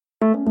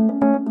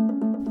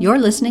You're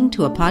listening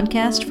to a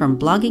podcast from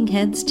Blogging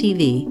Heads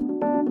TV.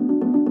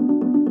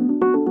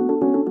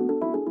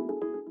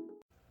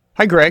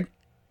 Hi, Greg.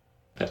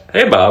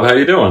 Hey, Bob. How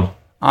you doing?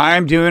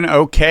 I'm doing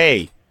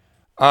okay.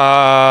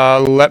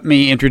 Let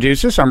me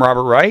introduce us. I'm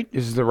Robert Wright.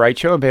 This is The Wright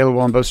Show, available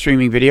on both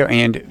streaming video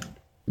and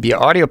via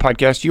audio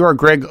podcast. You are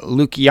Greg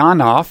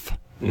Lukianoff,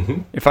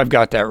 if I've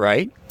got that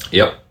right.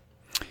 Yep.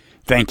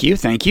 Thank you.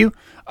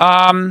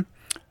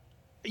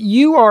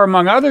 You are,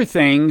 among other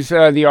things,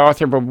 the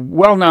author of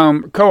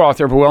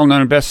co-author of a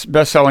well-known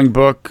best-selling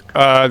book,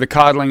 The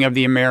Coddling of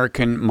the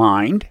American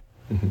Mind.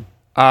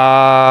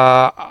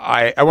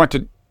 I want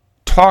to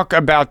talk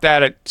about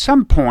that at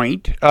some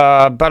point,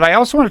 but I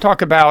also want to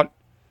talk about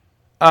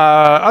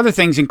other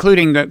things,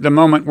 including the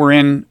moment we're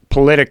in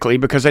politically,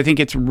 because I think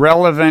it's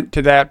relevant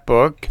to that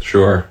book.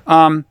 Sure.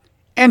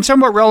 And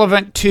somewhat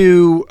relevant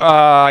to,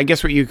 I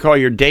guess, what you call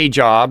your day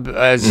job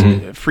as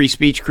a free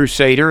speech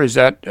crusader. Is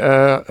that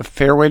a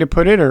fair way to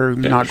put it, or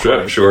not?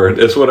 Sure.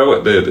 It's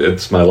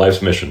it's my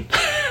life's mission.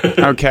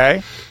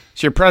 Okay.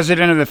 So you're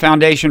president of the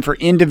Foundation for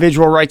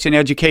Individual Rights in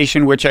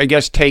Education, which I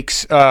guess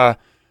takes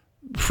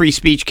free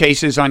speech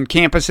cases on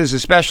campuses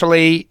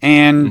especially,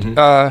 and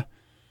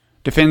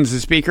defends the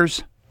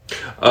speakers?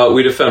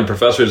 We defend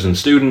professors and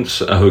students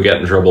who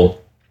get in trouble.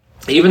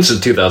 Even since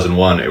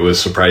 2001, it was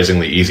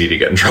surprisingly easy to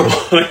get in trouble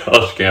on a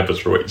college campus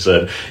for what you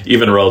said,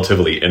 even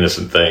relatively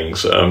innocent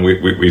things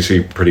we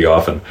see pretty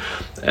often.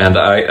 And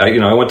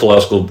I went to law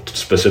school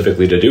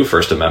specifically to do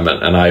First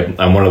Amendment, and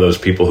I'm one of those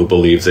people who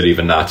believes that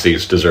even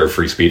Nazis deserve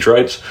free speech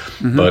rights.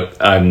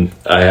 But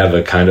I have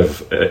a kind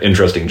of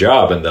interesting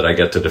job in that I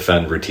get to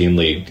defend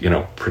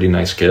routinely, pretty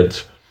nice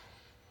kids.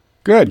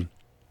 Good.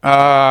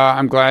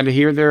 I'm glad to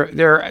hear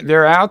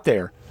they're out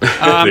there.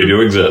 They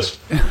do exist.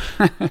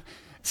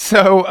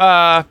 So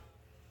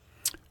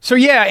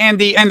yeah, and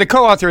the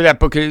co-author of that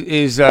book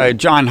is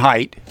John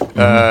Haidt,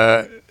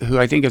 who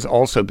I think has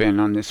also been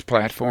on this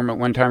platform at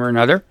one time or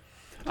another.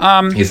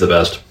 He's the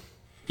best.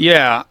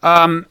 Yeah,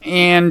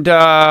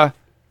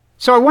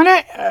 so I want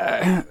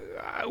to.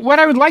 What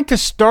I would like to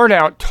start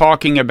out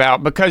talking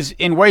about, because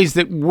in ways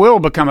that will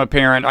become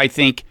apparent, I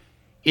think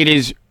it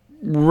is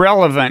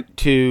relevant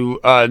to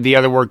the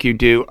other work you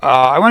do.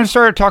 I want to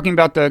start talking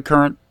about the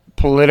current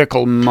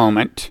political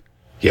moment.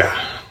 Yeah.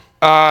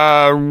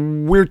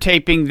 We're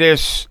taping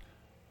this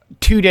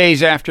 2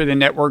 days after the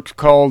network's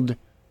called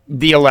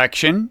the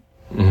election,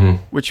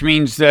 which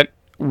means that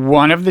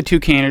one of the two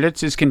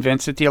candidates is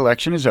convinced that the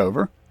election is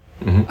over.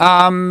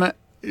 And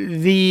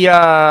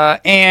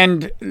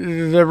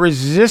the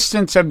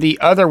resistance of the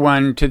other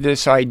one to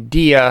this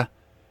idea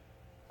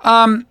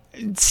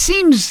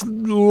seems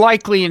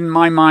likely in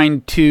my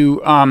mind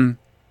to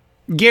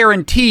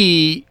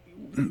guarantee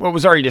what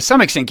was already to some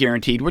extent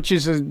guaranteed, which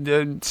is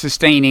the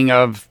sustaining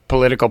of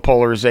political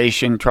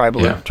polarization,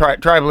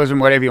 tribalism,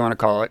 whatever you want to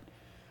call it,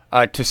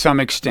 to some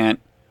extent.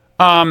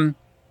 Do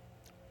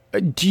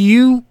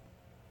you,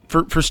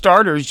 for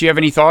starters, do you have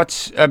any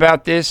thoughts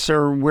about this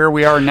or where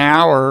we are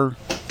now? Or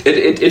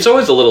it's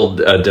always a little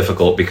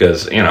difficult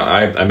because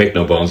I make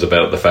no bones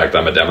about the fact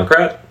I'm a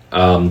Democrat.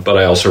 But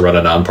I also run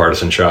a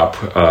nonpartisan shop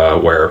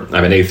where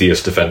I'm an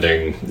atheist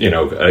defending,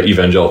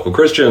 evangelical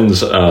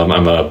Christians.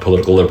 I'm a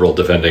political liberal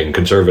defending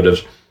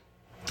conservatives.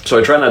 So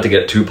I try not to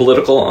get too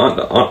political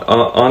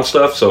on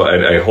stuff. So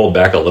I hold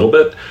back a little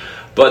bit.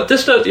 But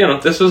this does,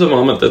 this is a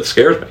moment that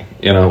scares me.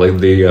 Like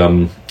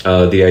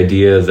the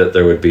idea that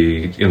there would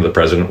be, the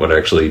president would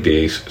actually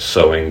be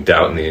sowing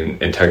doubt in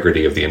the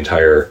integrity of the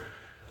entire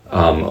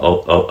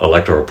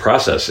electoral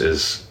process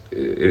is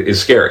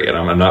scary, and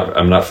I'm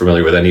not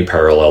familiar with any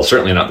parallel.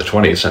 Certainly not the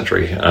 20th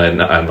century, and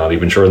I'm not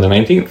even sure in the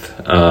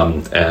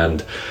 19th.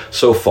 And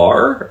so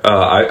far,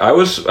 I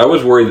was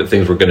worried that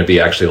things were going to be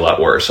actually a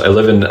lot worse. I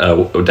live in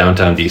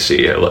downtown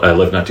DC. I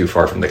live not too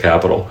far from the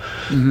Capitol,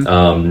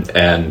 and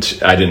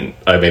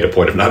I made a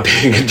point of not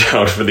being in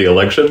town for the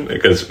election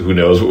because who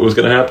knows what was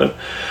going to happen.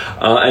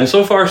 And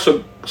so far,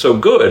 so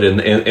good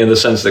in the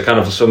sense that kind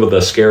of some of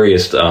the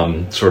scariest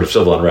sort of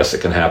civil unrest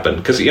that can happen,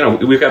 because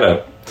we've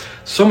got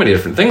so many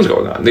different things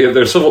going on.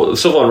 There's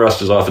civil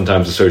unrest is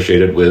oftentimes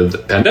associated with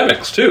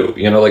pandemics too.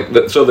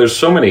 So there's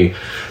so many.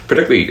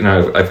 Particularly,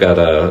 I've got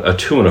a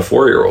 2 and a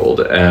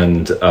 4-year-old,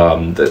 and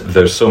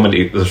there's so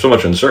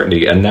much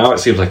uncertainty. And now it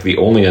seems like the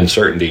only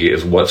uncertainty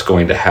is what's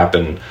going to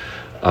happen.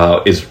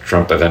 Is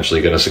Trump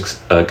eventually going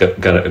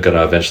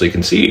to eventually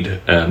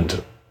concede?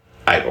 And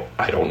I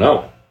don't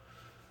know.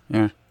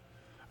 Yeah.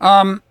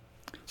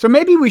 So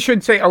maybe we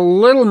should say a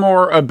little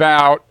more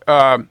about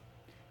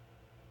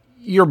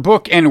your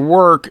book and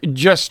work,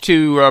 just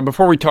to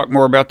before we talk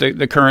more about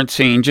the current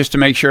scene, just to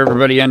make sure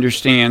everybody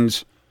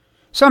understands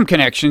some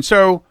connection.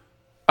 So,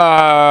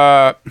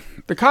 The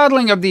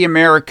Coddling of the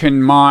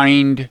American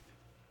Mind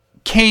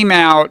came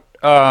out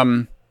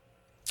at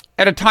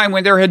a time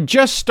when there had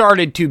just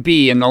started to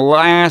be, in the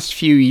last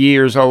few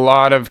years, a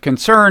lot of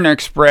concern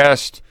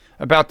expressed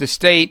about the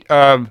state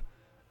of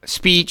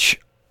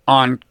speech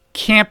on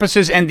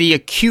campuses and the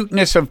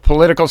acuteness of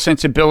political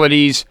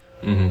sensibilities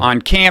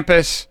on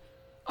campus.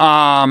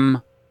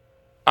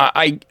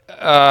 I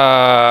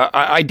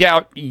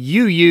doubt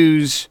you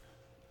use.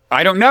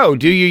 I don't know.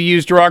 Do you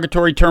use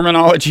derogatory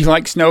terminology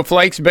like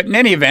snowflakes? But in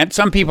any event,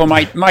 some people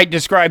might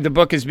describe the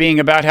book as being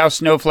about how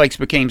snowflakes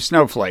became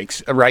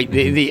snowflakes, right?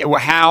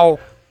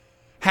 Mm-hmm.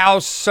 How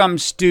some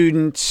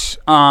students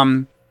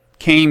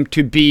came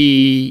to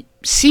be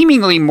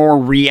seemingly more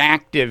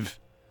reactive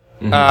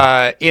in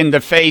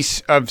the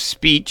face of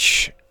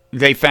speech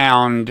they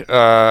found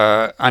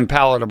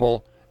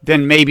unpalatable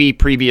than maybe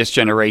previous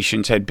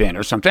generations had been,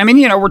 or something. I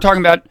mean, we're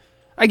talking about,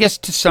 I guess,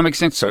 to some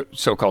extent,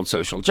 so-called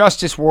social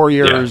justice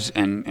warriors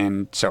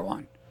and so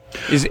on.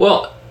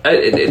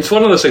 It's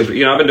one of those things,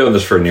 I've been doing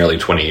this for nearly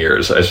 20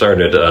 years. I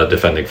started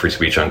defending free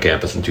speech on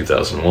campus in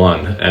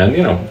 2001. And,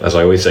 as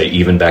I always say,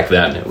 even back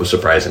then, it was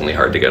surprisingly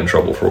hard to get in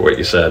trouble for what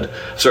you said.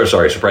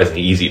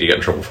 Surprisingly easy to get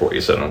in trouble for what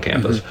you said on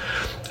campus.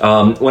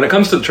 Mm-hmm. When it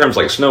comes to terms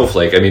like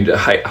snowflake, I mean,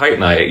 Height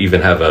and I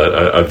even have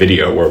a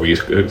video where we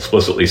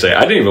explicitly say,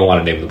 I didn't even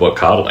want to name the book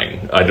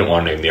Coddling. I didn't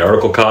want to name the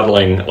article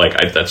Coddling.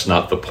 That's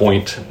not the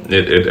point.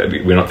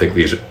 We don't think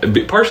these...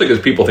 Partially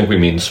because people think we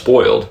mean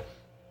spoiled.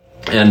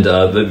 And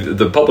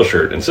the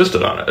publisher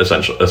insisted on it,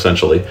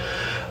 essentially,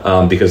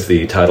 because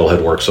the title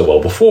had worked so well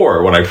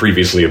before when I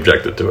previously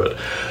objected to it.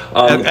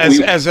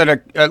 As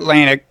an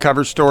Atlantic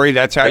cover story,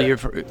 that's how you...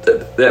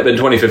 That in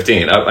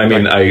 2015.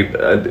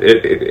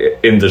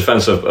 In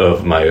defense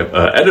of my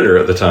editor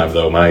at the time,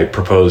 though, my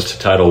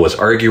proposed title was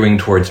Arguing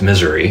Towards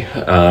Misery,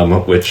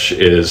 which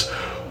is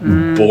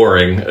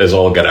boring as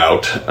all get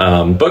out,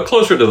 but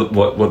closer to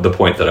what the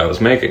point that I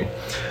was making.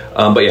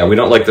 But yeah, we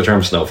don't like the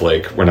term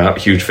snowflake. We're not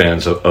huge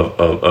fans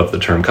of the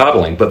term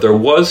coddling. But there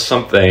was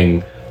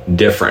something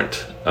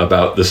different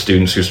about the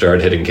students who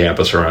started hitting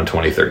campus around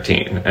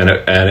 2013.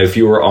 And if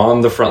you were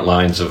on the front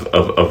lines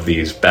of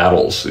these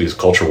battles, these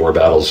culture war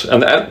battles,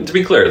 and to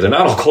be clear, they're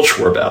not all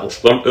culture war battles.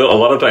 A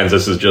lot of times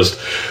this is just,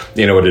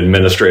 an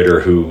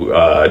administrator who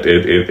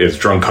is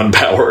drunk on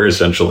power,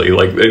 essentially,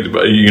 like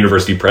a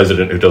university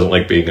president who doesn't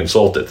like being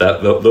insulted.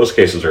 Those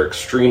cases are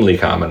extremely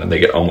common, and they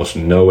get almost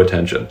no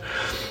attention.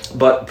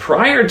 But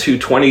prior to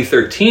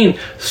 2013,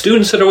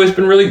 students had always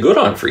been really good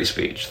on free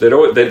speech.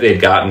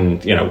 They'd gotten,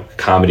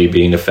 comedy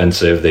being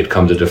offensive. They'd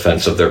come to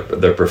defense of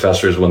their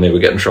professors when they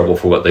would get in trouble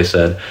for what they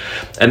said.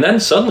 And then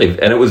suddenly,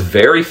 and it was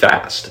very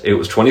fast, it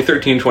was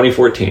 2013,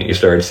 2014, you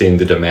started seeing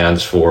the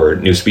demands for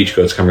new speech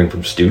codes coming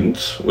from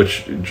students,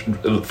 which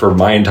for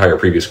my entire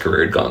previous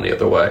career had gone the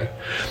other way.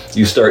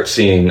 You start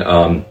seeing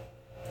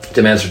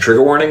demands for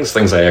trigger warnings,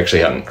 things I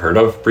actually hadn't heard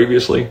of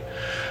previously.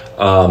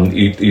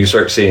 You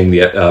start seeing the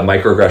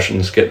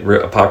microaggressions get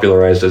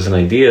popularized as an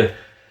idea.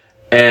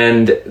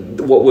 And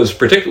what was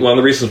particularly one of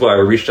the reasons why I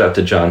reached out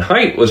to John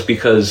Haidt was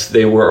because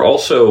they were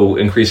also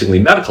increasingly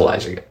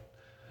medicalizing it.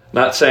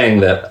 Not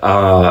saying that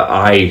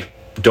I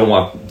don't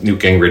want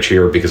Newt Gingrich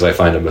here because I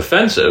find him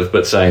offensive,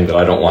 but saying that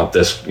I don't want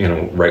this,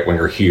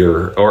 right-winger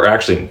here, or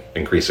actually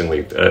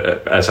increasingly,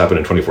 as happened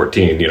in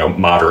 2014,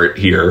 moderate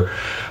here,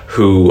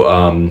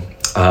 who...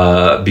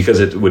 because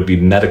it would be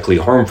medically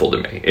harmful to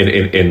me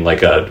in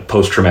like a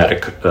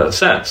post-traumatic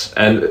sense.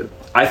 And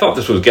I thought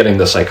this was getting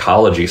the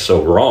psychology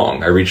so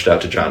wrong. I reached out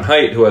to John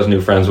Haidt, who I was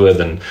new friends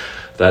with, and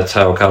that's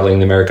how Coddling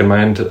the American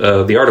Mind,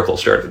 the article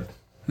started.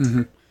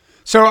 Mm-hmm.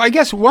 So I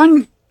guess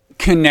one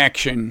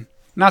connection,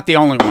 not the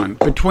only one,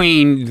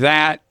 between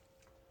that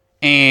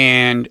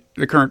and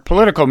the current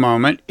political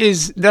moment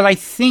is that I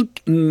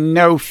think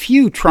no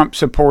few Trump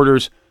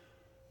supporters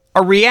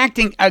are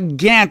reacting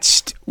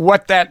against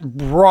what that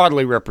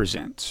broadly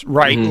represents,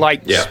 right?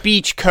 Mm-hmm.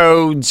 Speech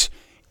codes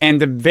and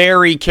the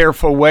very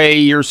careful way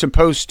you're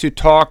supposed to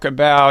talk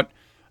about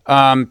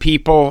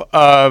people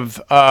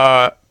of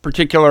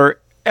particular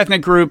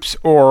ethnic groups,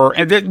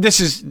 this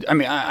is,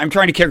 I'm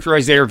trying to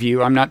characterize their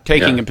view. I'm not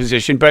taking a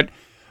position, but,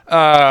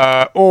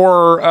 well,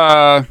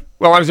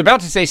 I was about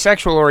to say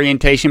sexual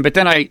orientation, but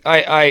then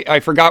I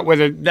forgot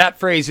whether that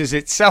phrase is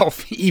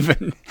itself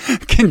even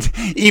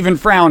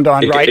frowned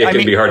on, right? It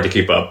can be hard to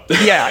keep up.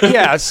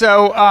 yeah.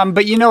 So,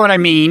 but you know what I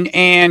mean,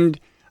 and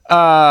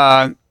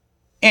I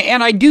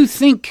do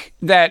think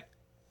that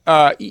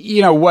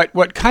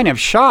what kind of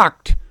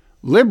shocked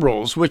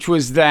liberals, which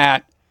was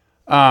that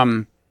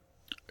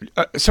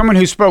someone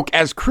who spoke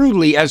as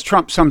crudely as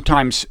Trump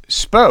sometimes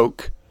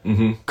spoke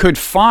could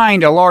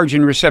find a large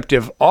and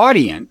receptive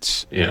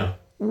audience. Yeah.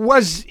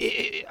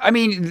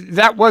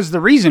 That was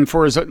the reason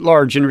for his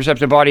large and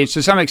receptive audience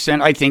to some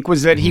extent, I think,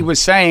 was that he was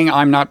saying,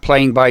 I'm not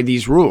playing by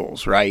these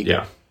rules, right?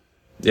 Yeah.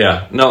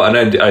 Yeah. No, and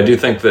I do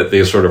think that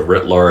the sort of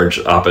writ large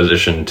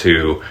opposition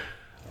to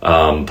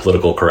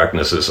political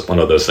correctness is one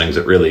of those things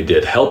that really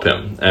did help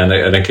him. And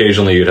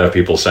occasionally you'd have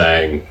people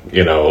saying,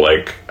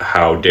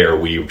 how dare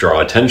we draw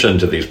attention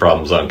to these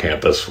problems on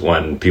campus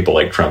when people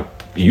like Trump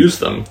use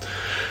them?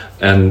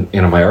 And,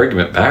 my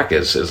argument back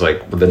is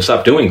like, well, then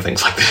stop doing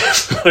things like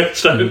this.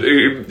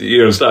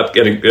 Stop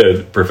getting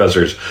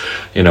professors,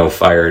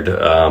 fired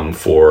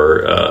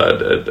for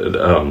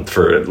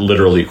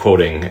literally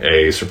quoting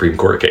a Supreme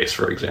Court case,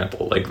 for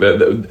example. Like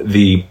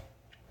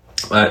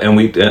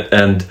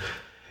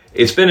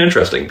It's been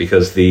interesting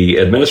because the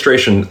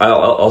administration,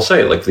 I'll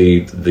say, like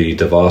the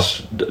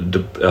DeVos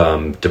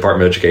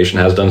Department of Education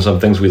has done some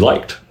things we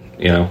liked.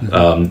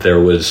 There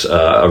was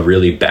a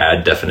really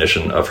bad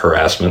definition of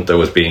harassment that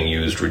was being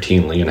used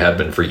routinely and had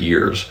been for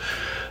years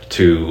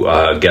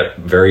to get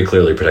very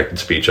clearly protected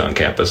speech on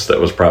campus that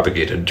was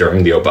propagated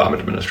during the Obama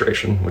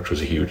administration, which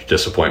was a huge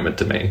disappointment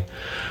to me.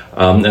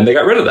 And they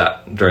got rid of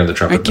that during the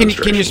Trump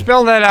administration. Can you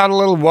spell that out a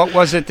little? What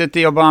was it that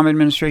the Obama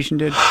administration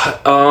did?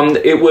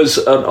 It was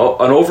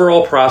an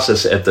overall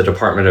process at the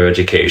Department of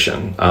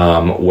Education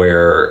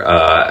where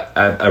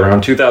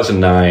around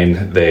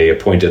 2009, they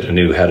appointed a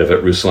new head of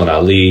it, Ruslan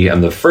Ali,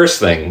 and the first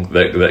thing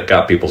that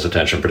got people's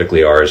attention,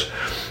 particularly ours,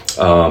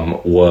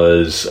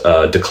 was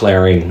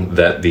declaring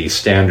that the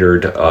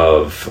standard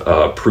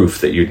of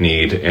proof that you'd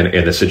need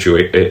in a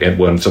situation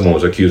when someone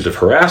was accused of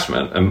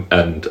harassment,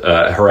 and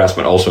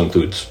harassment also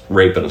includes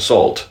rape and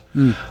assault,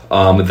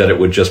 that it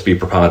would just be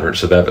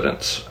preponderance of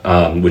evidence,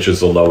 which is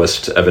the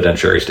lowest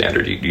evidentiary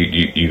standard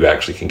you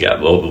actually can get,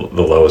 the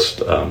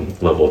lowest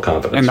level of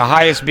confidence. And the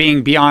highest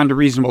being beyond a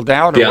reasonable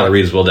doubt? Beyond a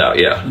reasonable doubt,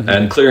 yeah. Mm-hmm.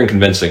 And clear and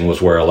convincing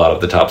was where a lot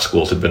of the top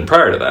schools had been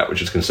prior to that,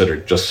 which is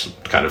considered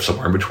just kind of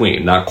somewhere in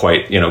between. Not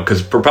quite,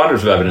 because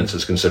preponderance of evidence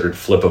is considered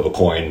flip of a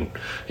coin,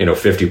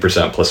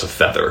 50% plus a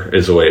feather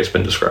is the way it's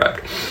been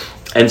described.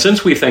 And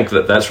since we think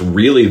that that's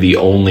really the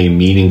only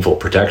meaningful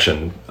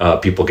protection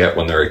people get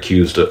when they're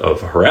accused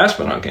of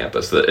harassment on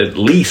campus, that at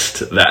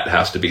least that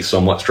has to be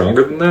somewhat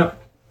stronger than that.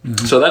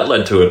 Mm-hmm. So that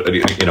led to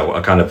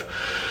a kind of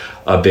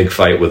a big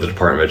fight with the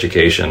Department of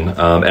Education,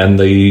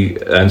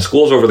 and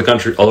schools all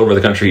over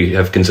the country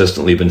have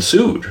consistently been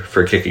sued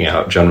for kicking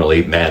out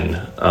generally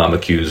men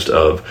accused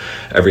of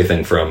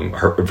everything from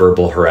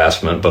verbal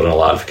harassment, but in a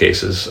lot of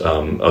cases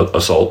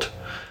assault.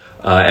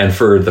 And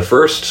for the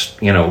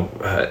first,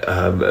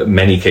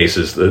 many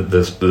cases,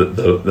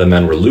 the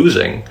men were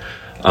losing.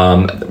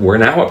 We're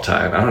now up to,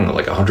 I don't know,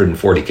 like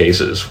 140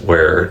 cases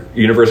where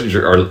universities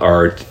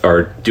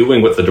are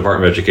doing what the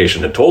Department of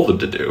Education had told them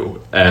to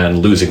do and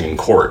losing in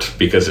court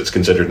because it's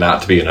considered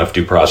not to be enough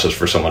due process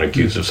for someone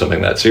accused of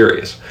something that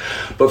serious.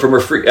 But from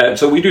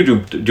so we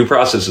do due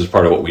process as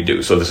part of what we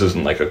do. So this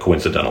isn't like a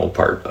coincidental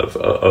part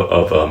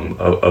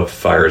of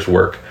FIRE's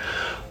work.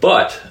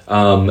 But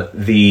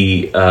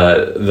the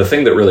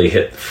thing that really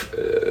hit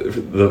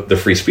the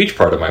free speech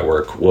part of my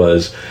work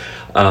was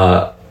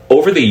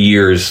over the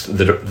years,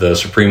 the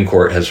Supreme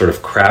Court has sort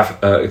of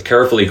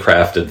carefully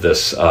crafted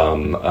this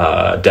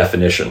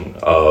definition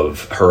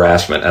of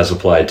harassment as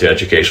applied to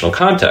educational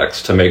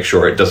context to make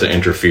sure it doesn't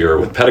interfere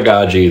with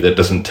pedagogy, that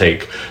doesn't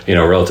take,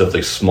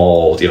 relatively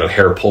small,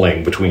 hair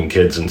pulling between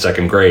kids in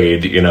second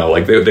grade,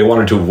 like they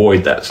wanted to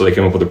avoid that. So they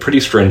came up with a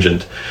pretty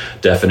stringent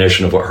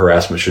definition of what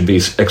harassment should be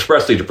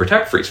expressly to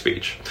protect free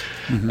speech.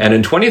 Mm-hmm. And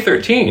in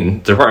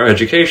 2013, the Department of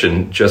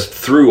Education just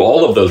threw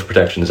all of those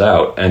protections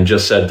out and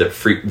just said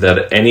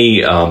that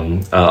any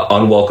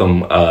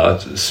unwelcome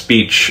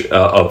speech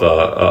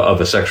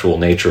of a sexual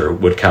nature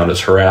would count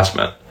as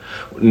harassment.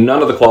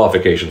 None of the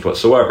qualifications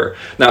whatsoever.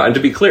 Now, and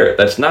to be clear,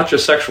 that's not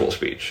just sexual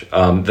speech.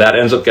 That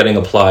ends up getting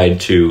applied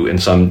to, in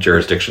some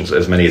jurisdictions,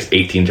 as many as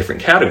 18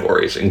 different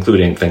categories,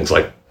 including things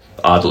like,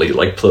 oddly,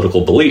 like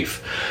political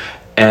belief.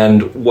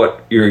 And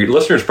what your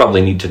listeners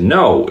probably need to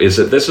know is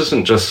that this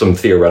isn't just some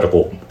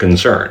theoretical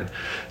concern.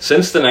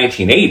 Since the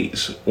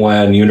 1980s,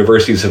 when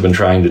universities have been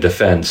trying to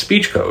defend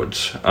speech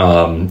codes,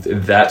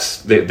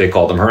 they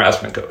call them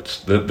harassment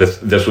codes.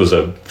 This was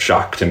a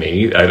shock to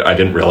me. I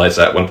didn't realize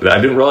that when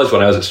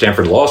I was at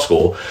Stanford Law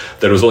School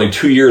that it was only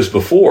 2 years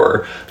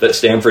before that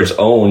Stanford's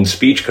own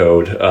speech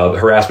code,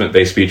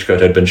 harassment-based speech code,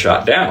 had been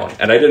shot down.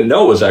 And I didn't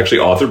know it was actually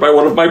authored by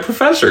one of my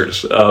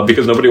professors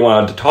because nobody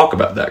wanted to talk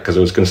about that because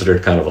it was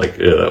considered kind of like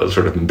that was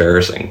sort of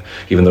embarrassing,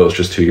 even though it was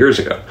just 2 years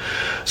ago.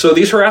 So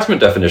these harassment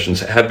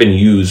definitions have been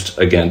used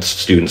against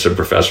students and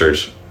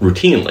professors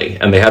routinely,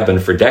 and they have been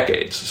for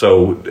decades.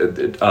 So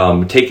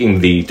taking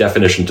the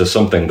definition to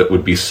something that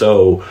would be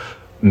so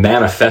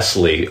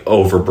manifestly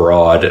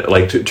overbroad,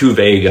 like too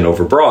vague and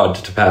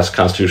overbroad to pass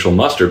constitutional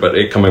muster, but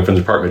it coming from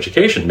the Department of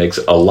Education makes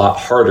it a lot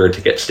harder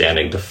to get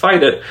standing to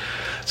fight it.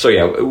 So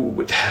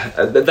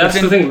that's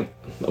the thing.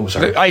 Oh,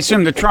 sorry. I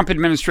assume the Trump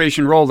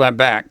administration rolled that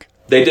back.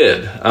 They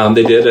did,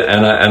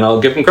 and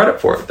I'll give them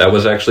credit for it. That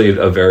was actually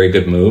a very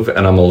good move,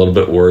 and I'm a little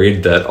bit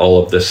worried that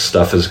all of this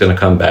stuff is going to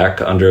come back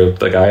under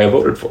the guy I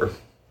voted for.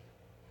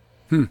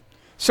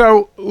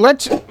 So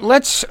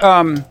let's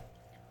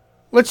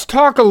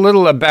talk a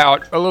little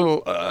about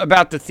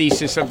the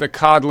thesis of the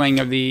coddling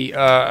of the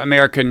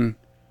American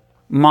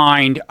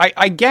mind.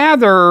 I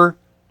gather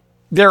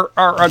there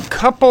are a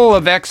couple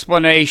of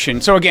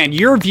explanations. So again,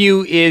 your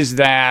view is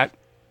that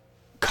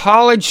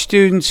college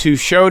students who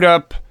showed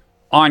up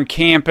on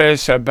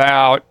campus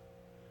about,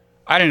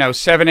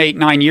 7, 8,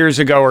 9 years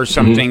ago or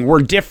something,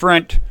 were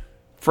different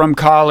from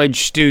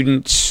college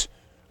students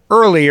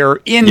earlier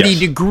in the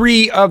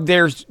degree of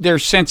their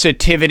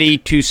sensitivity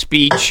to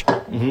speech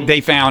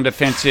they found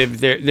offensive,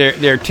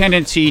 their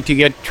tendency to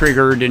get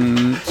triggered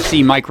and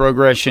see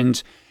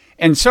microaggressions,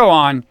 and so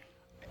on.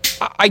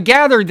 I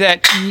gather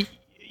that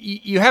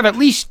you have at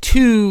least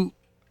two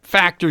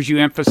factors you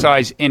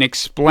emphasize in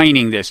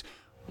explaining this.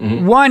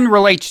 One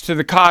relates to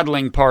the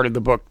coddling part of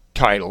the book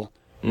title.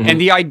 And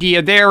the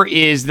idea there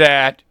is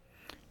that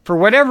for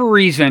whatever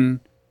reason,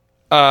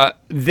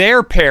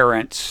 their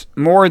parents,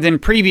 more than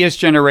previous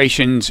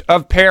generations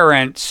of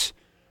parents,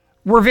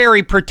 were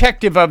very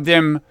protective of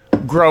them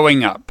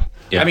growing up.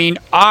 Yeah. I mean,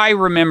 I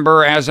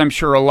remember, as I'm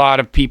sure a lot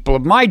of people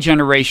of my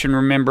generation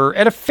remember,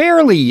 at a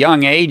fairly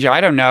young age,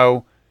 I don't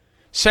know,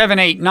 7,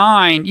 8,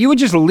 9, you would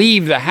just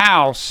leave the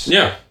house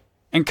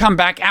and come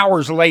back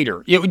hours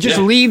later. You would just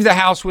leave the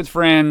house with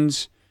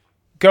friends,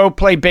 go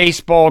play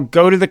baseball,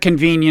 go to the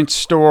convenience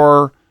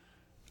store,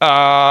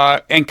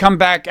 and come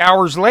back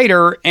hours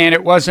later, and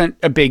it wasn't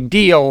a big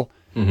deal.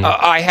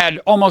 I had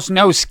almost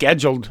no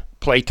scheduled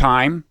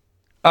playtime,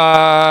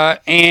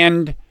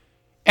 and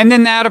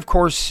then that, of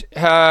course,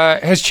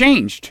 has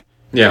changed.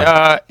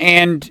 Yeah,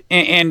 and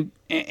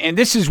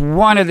this is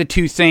one of the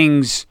two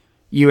things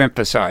you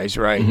emphasize,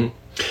 right?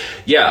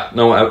 Yeah,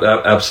 no,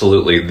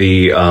 absolutely.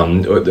 We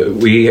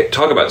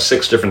talk about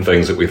 6 different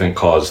things that we think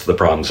cause the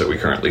problems that we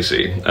currently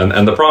see,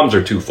 and the problems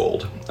are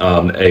twofold.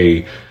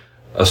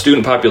 A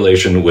student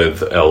population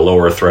with a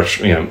lower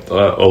threshold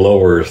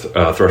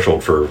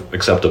for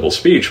acceptable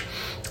speech,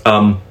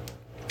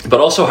 but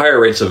also higher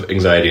rates of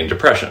anxiety and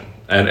depression.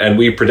 And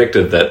we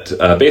predicted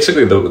that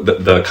basically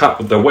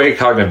the way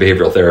cognitive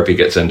behavioral therapy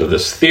gets into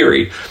this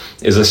theory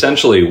is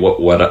essentially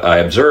what I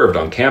observed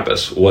on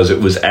campus was it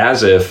was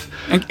as if.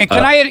 And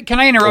can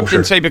I interrupt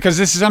and say, because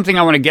this is something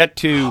I want to get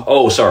to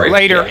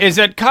later, is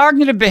that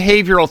cognitive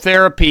behavioral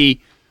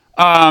therapy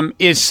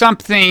is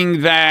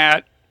something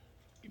that,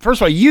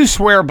 first of all, you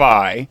swear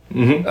by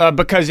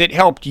because it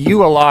helped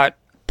you a lot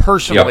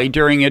personally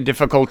during a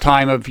difficult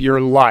time of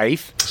your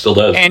life. Still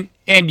does.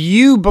 And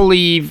you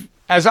believe,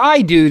 as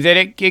I do, that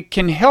it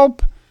can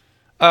help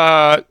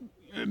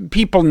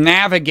people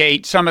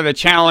navigate some of the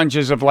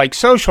challenges of like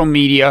social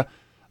media,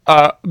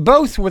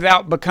 both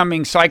without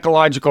becoming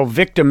psychological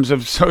victims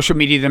of social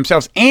media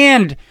themselves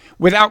and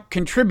without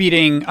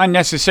contributing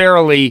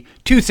unnecessarily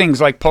to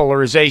things like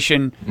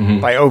polarization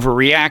by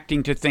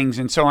overreacting to things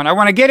and so on. I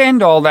want to get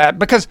into all that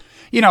because,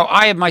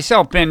 I have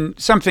myself been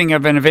something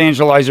of an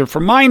evangelizer for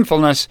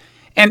mindfulness,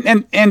 and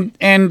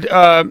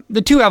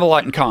the two have a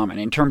lot in common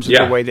in terms of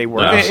the way they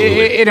work.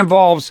 It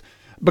involves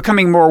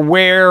becoming more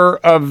aware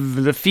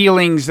of the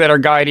feelings that are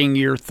guiding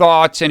your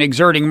thoughts and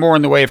exerting more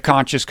in the way of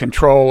conscious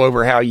control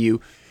over how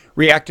you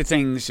react to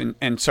things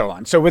and so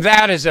on. So with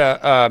that as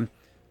a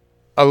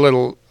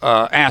little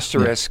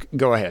asterisk,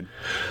 go ahead.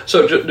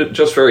 So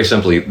just very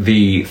simply,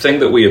 the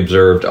thing that we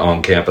observed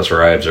on campus,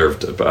 or I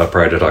observed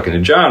prior to talking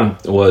to John,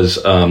 was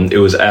it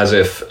was as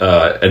if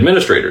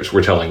administrators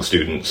were telling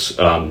students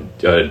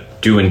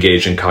do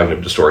engage in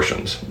cognitive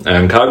distortions.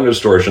 And cognitive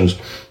distortions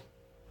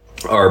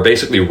are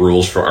basically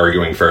rules for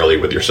arguing fairly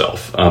with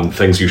yourself,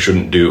 things you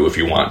shouldn't do if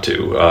you want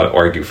to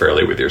argue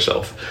fairly with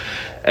yourself.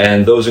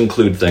 And those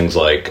include things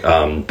like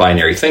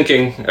binary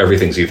thinking.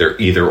 Everything's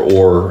either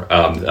or.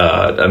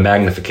 A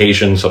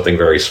magnification, something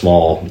very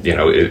small,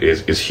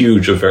 is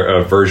huge.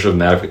 A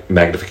version of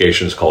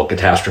magnification is called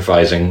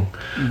catastrophizing,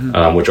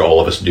 which all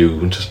of us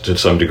do to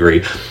some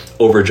degree.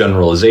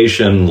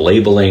 Overgeneralization,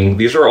 labeling.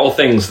 These are all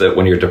things that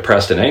when you're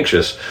depressed and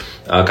anxious,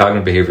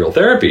 cognitive behavioral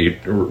therapy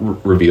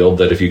revealed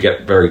that if you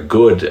get very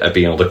good at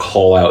being able to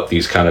call out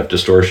these kind of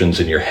distortions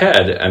in your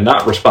head and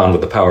not respond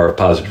with the power of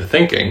positive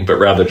thinking, but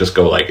rather just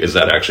go like, is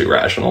that actually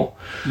rational?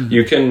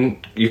 You can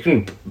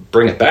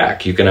bring it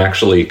back. You can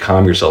actually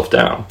calm yourself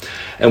down.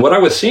 And what I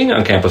was seeing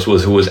on campus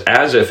was it was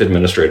as if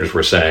administrators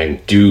were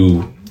saying,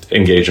 do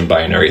engage in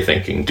binary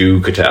thinking,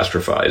 do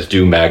catastrophize,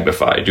 do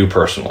magnify, do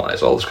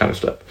personalize, all this kind of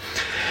stuff.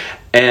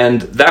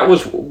 And that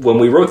was when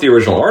we wrote the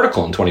original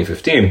article in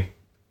 2015.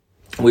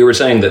 We were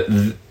saying that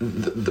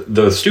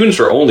the students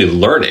are only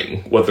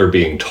learning what they're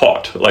being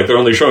taught. Like they're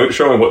only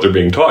showing what they're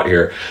being taught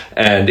here.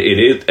 And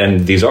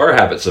these are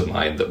habits of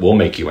mind that will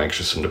make you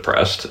anxious and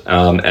depressed.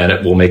 And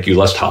it will make you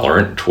less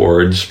tolerant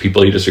towards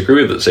people you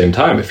disagree with at the same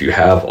time if you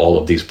have all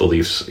of these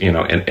beliefs, in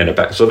a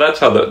back. So that's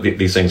how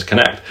these things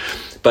connect.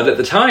 But at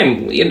the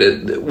time,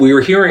 we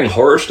were hearing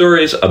horror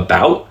stories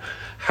about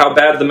how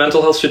bad the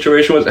mental health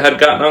situation had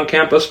gotten on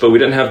campus, but we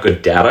didn't have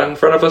good data in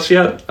front of us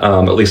yet,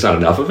 at least not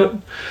enough of it.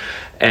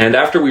 And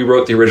after we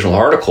wrote the original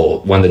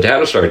article, when the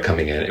data started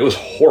coming in, it was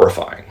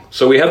horrifying.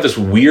 So we have this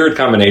weird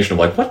combination of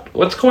like,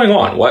 what's going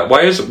on?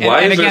 Why is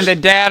the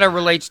data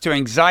relates to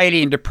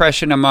anxiety and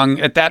depression among,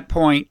 at that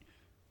point,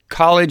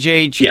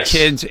 college-age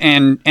kids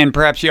and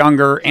perhaps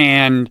younger,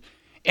 and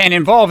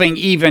involving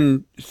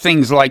even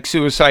things like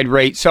suicide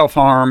rate,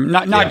 self-harm,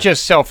 not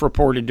just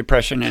self-reported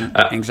depression and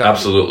anxiety.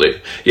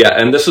 Absolutely. Yeah,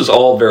 and this is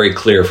all very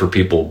clear for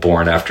people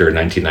born after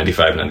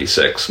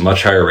 1995-96.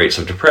 Much higher rates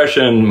of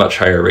depression, much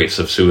higher rates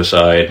of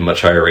suicide,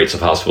 much higher rates of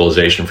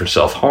hospitalization for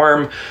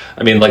self-harm.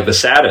 I mean, like the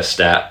saddest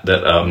stat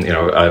that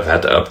I've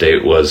had to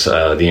update was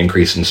the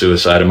increase in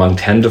suicide among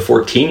 10 to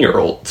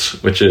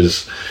 14-year-olds, which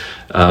is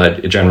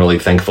generally,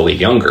 thankfully,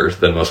 younger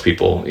than most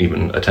people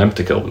even attempt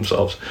to kill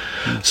themselves.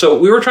 So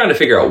we were trying to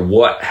figure out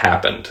what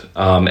happened,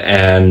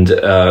 and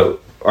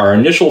our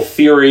initial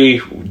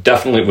theory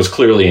definitely was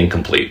clearly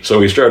incomplete. So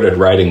we started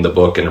writing the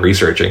book and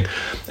researching,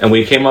 and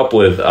we came up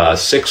with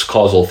 6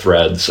 causal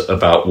threads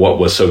about what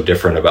was so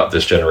different about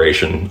this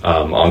generation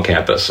on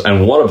campus.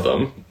 And one of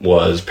them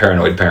was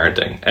paranoid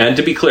parenting. And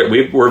to be clear,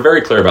 we're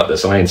very clear about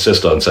this, and I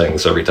insist on saying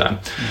this every time.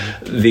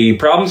 The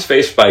problems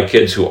faced by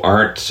kids who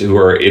are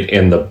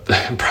in the,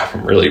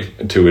 really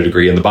to a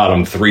degree, in the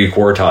bottom 3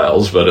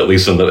 quartiles, but at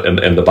least in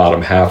the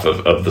bottom half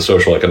of the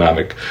social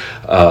economic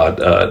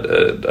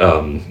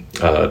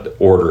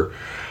order,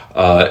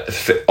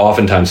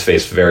 oftentimes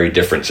face very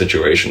different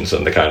situations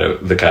than the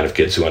kind of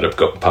kids who end up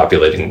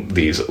populating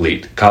these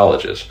elite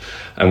colleges.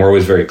 And we're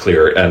always very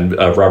clear. And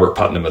Robert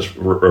Putnam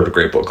wrote a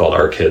great book called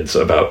Our Kids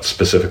about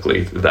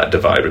specifically that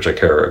divide, which I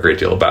care a great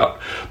deal about.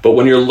 But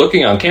when you're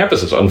looking on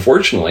campuses,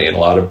 unfortunately, in a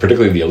lot of,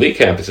 particularly the elite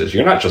campuses,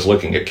 you're not just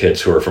looking at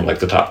kids who are from like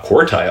the top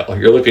quartile.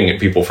 You're looking at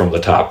people from the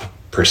top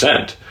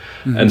percent.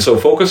 Mm-hmm. And so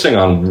focusing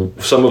on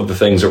some of the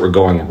things that were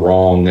going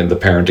wrong in the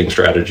parenting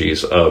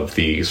strategies of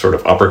the sort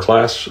of upper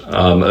class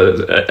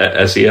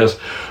SES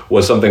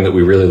was something that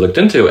we really looked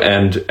into.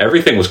 And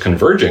everything was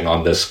converging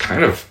on this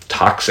kind of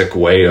toxic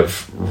way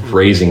of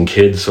raising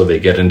kids so they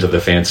get into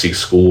the fancy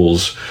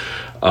schools,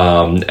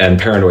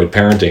 and paranoid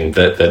parenting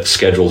that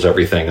schedules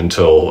everything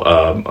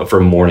until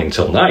from morning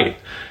till night.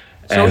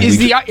 So is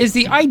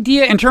the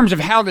idea, in terms of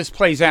how this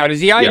plays out, is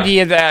the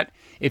idea that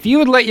if you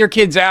would let your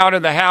kids out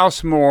of the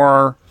house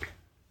more,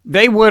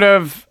 they would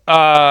have,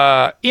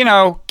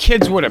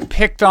 kids would have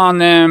picked on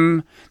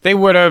them. They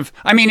would have,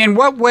 in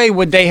what way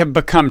would they have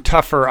become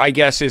tougher, I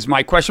guess, is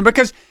my question.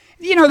 Because,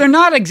 they're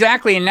not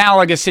exactly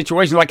analogous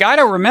situations. Like, I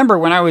don't remember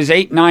when I was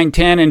 8, 9,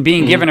 10 and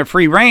being given a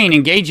free rein,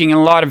 engaging in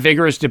a lot of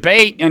vigorous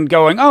debate and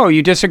going, oh,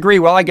 you disagree?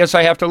 Well, I guess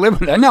I have to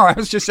live with that. No, I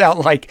was just out,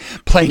 like,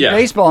 playing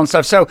baseball and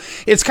stuff. So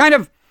it's kind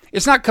of,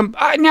 it's not,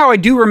 now I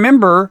do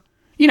remember,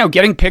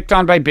 getting picked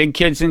on by big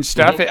kids and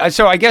stuff. Mm-hmm.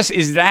 So I guess,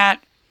 is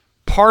that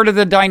part of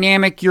the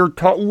dynamic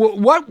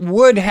what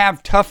would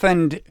have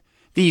toughened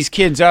these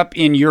kids up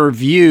in your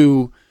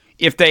view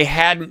if they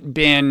hadn't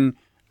been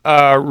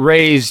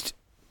raised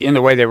in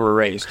the way they were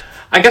raised?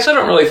 I guess I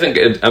don't really think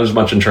as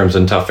much in terms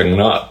of toughening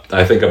up.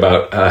 I think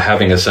about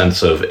having a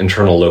sense of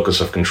internal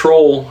locus of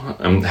control,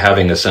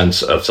 having a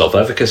sense of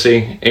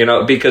self-efficacy,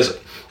 because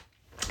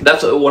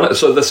that's one.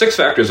 So the 6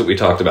 factors that we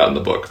talked about in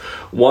the book,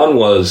 one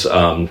was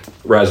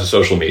rise of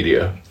social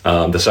media.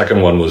 The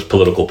second one was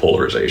political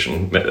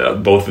polarization.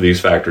 Both of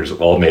these factors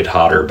all made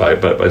hotter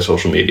by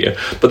social media.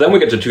 But then we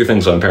get to 2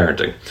 things on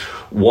parenting.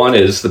 One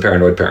is the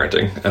paranoid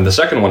parenting, and the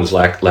second one is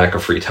lack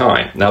of free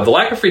time. Now, the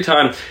lack of free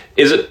time,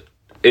 is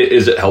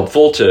it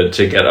helpful to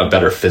get a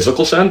better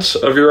physical sense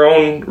of your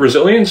own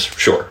resilience?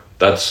 Sure,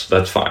 that's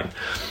fine.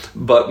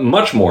 But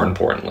much more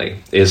importantly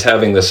is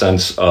having the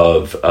sense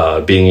of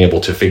being able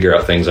to figure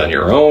out things on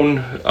your own,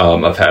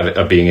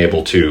 of being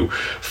able to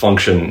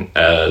function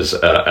as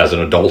an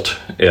adult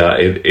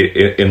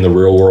in the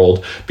real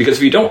world. Because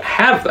if you don't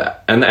have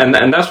that, and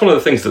that's one of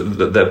the things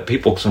that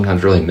people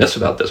sometimes really miss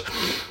about this,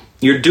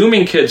 you're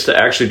dooming kids to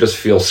actually just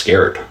feel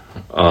scared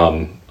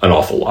an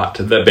awful lot.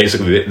 That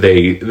basically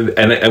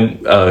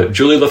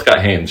Julie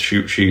Lythcott-Haims,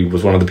 she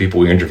was one of the people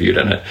we interviewed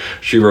in it.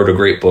 She wrote a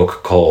great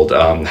book called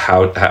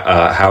How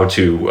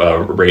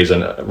to Raise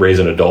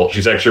an Adult.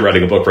 She's actually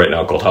writing a book right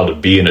now called How to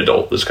Be an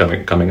Adult that's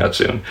coming out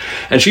soon.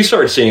 And she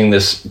started seeing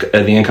this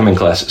at the incoming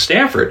class at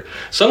Stanford.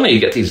 Suddenly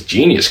you get these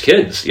genius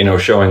kids,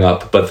 showing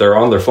up, but they're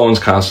on their phones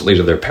constantly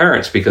to their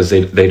parents because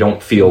they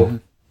don't feel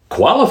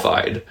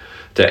qualified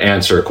to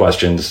answer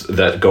questions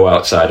that go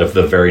outside of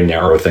the very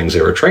narrow things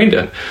they were trained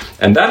in.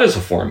 And that is a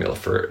formula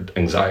for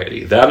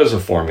anxiety. That is a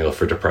formula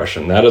for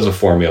depression. That is a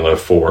formula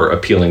for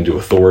appealing to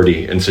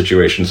authority in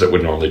situations that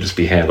would normally just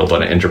be handled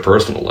on an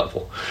interpersonal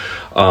level.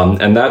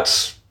 And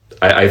that's,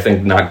 I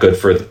think, not good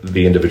for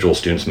the individual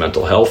student's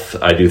mental health.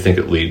 I do think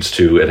it leads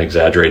to an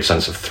exaggerated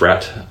sense of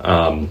threat.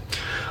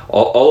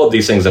 All of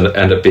these things end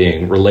up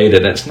being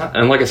related, and it's not.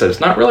 And like I said,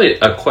 it's not really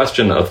a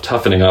question of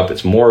toughening up.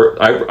 It's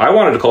more. I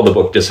wanted to call the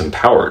book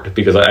 "Disempowered"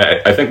 because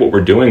I think what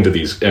we're doing to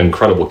these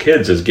incredible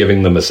kids is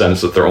giving them a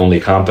sense that they're only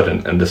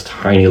competent in this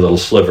tiny little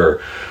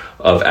sliver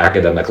of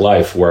academic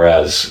life,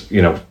 whereas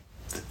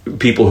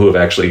people who have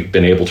actually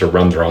been able to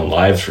run their own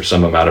lives for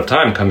some amount of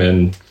time come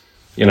in,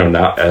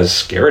 not as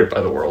scared by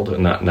the world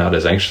and not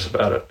as anxious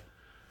about it.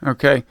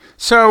 Okay,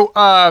 so.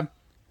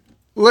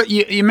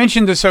 You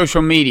mentioned the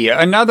social media.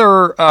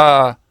 Another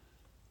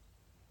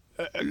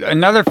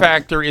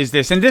factor is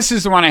this, and this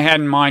is the one I had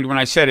in mind when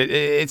I said it.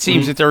 It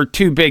seems that there are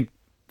 2 big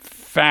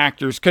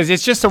factors, because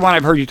it's just the one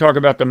I've heard you talk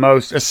about the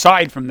most,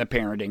 aside from the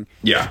parenting.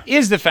 Yeah,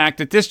 is the fact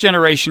that this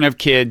generation of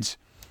kids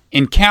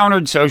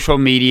encountered social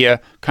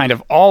media kind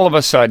of all of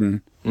a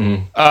sudden,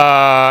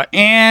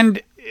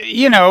 and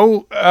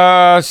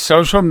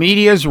social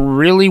media is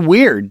really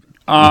weird.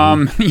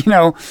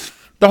 The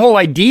whole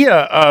idea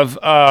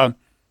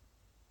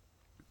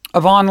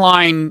of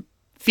online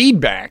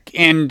feedback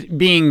and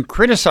being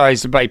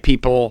criticized by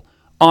people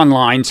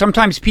online,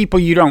 sometimes people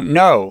you don't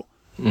know.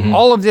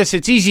 All of this,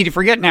 it's easy to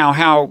forget now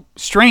how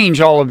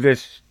strange all of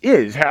this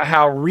is,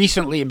 how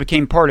recently it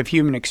became part of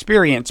human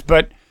experience.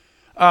 But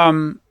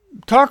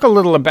talk a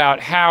little about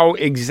how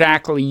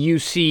exactly you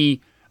see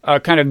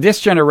kind of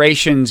this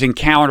generation's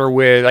encounter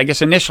with, I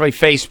guess, initially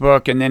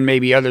Facebook and then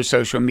maybe other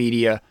social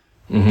media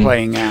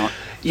playing out.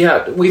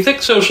 Yeah, we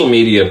think social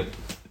media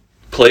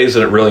plays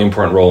a really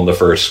important role in the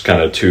first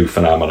kind of two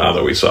phenomena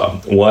that we saw.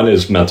 One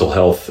is mental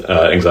health,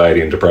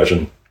 anxiety and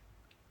depression.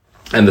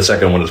 And the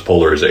second one is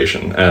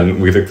polarization.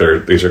 And we think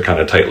these are kind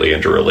of tightly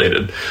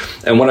interrelated.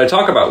 And when I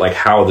talk about like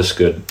how this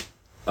could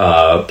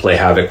play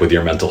havoc with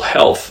your mental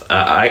health,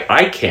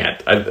 I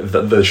can't.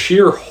 The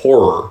sheer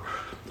horror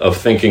of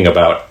thinking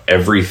about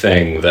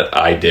everything that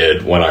I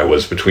did when I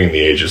was between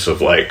the ages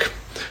of like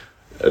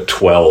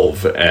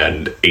 12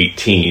 and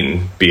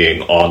 18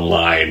 being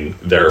online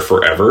there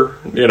forever,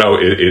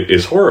 it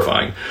is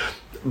horrifying.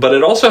 But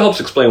it also helps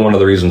explain one of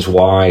the reasons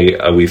why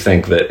we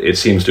think that it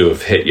seems to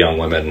have hit young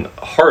women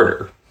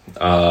harder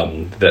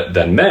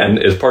than men,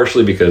 is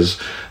partially because,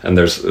 and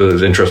there's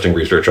interesting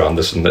research on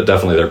this, and that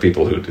definitely there are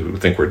people who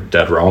think we're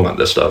dead wrong on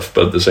this stuff,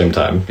 but at the same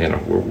time,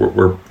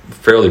 we're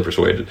fairly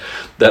persuaded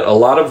that a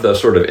lot of the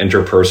sort of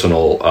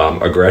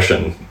interpersonal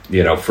aggression,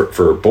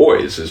 for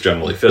boys is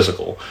generally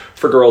physical.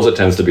 For girls, it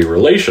tends to be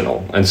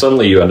relational, and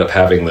suddenly you end up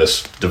having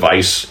this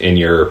device in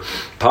your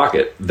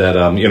pocket that,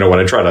 when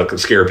I try to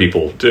scare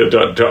people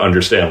to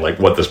understand like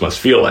what this must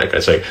feel like, I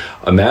say,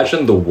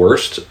 imagine the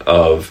worst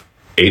of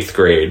 8th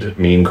grade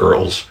mean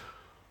girls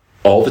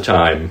all the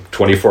time,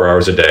 24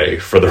 hours a day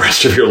for the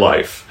rest of your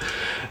life.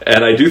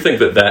 And I do think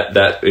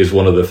that is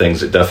one of the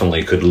things that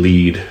definitely could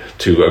lead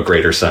to a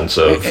greater sense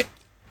of...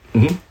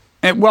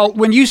 Well,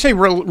 when you say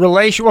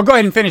relation... Well, go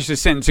ahead and finish the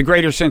sentence. A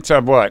greater sense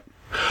of what?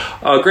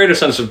 A greater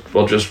sense of,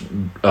 well, just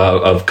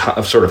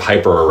of sort of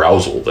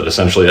hyper-arousal, that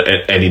essentially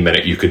at any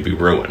minute you could be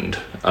ruined.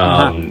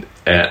 And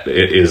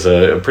it is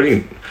a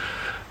pretty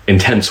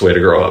intense way to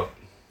grow up.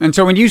 And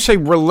so when you say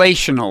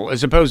relational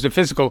as opposed to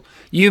physical,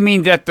 you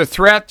mean that the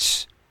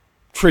threats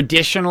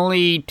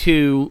traditionally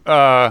to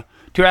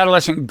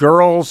adolescent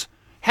girls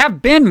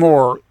have been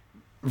more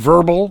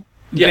verbal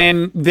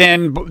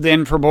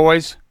than for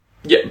boys?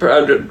 Yeah,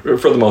 for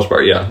the most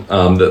part, yeah.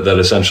 That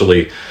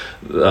essentially,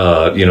 a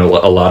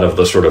lot of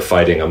the sort of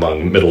fighting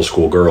among middle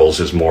school girls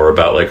is more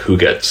about like who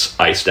gets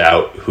iced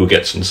out, who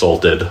gets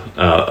insulted,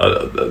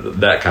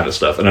 that kind of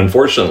stuff. And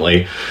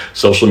unfortunately,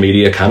 social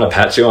media kind of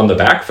pats you on the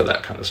back for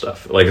that kind of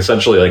stuff. Like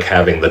essentially, like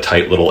having the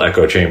tight little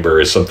echo chamber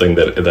is something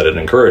that it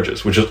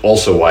encourages, which is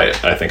also why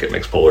I think it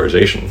makes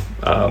polarization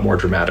more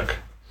dramatic.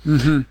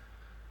 Mm-hmm.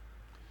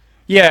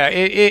 Yeah,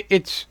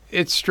 it's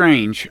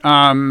strange.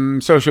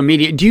 Social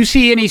media. Do you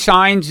see any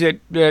signs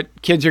that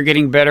kids are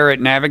getting better at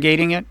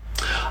navigating it?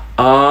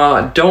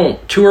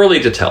 Too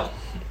early to tell.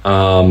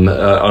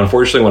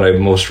 Unfortunately, when I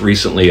most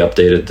recently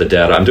updated the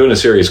data, I'm doing a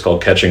series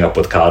called Catching Up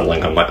with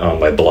Coddling on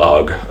my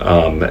blog,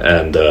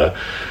 and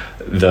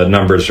the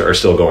numbers are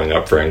still going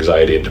up for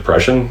anxiety and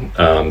depression.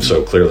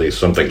 So clearly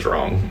something's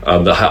wrong.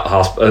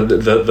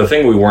 The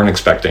thing we weren't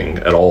expecting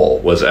at all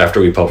was after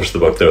we published the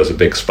book, there was a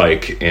big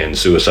spike in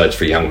suicides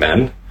for young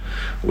men,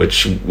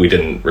 which we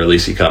didn't really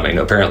see coming.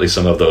 Apparently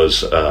some of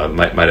those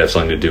might have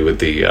something to do with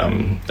the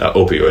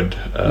opioid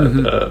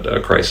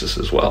crisis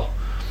as well.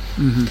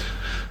 Mm-hmm.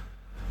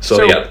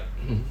 So yeah.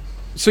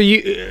 So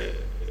you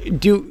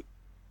do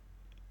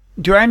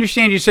I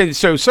understand you say,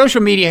 so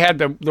social media had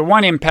the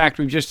one impact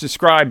we've just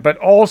described, but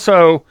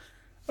also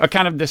a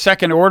kind of the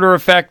second order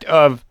effect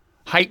of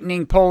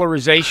heightening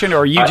polarization, or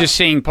are you just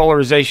seeing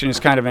polarization as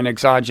kind of an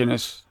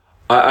exogenous?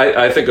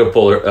 I think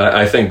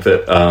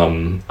that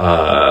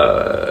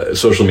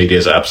social media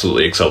has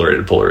absolutely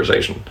accelerated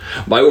polarization.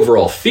 My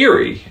overall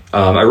theory,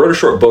 I wrote a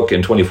short book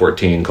in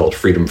 2014 called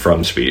Freedom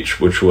from Speech,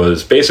 which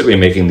was basically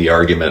making the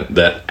argument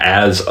that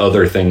as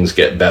other things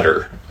get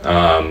better,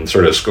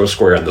 sort of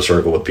square in the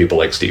circle with people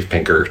like Steve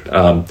Pinker,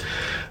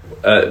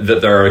 that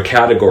there are a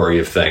category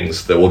of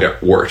things that will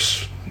get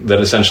worse. That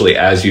essentially,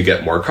 as you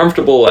get more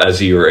comfortable, as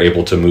you are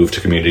able to move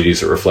to communities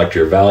that reflect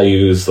your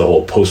values, the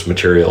whole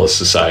post-materialist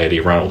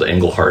society, Ronald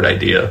Engelhart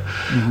idea,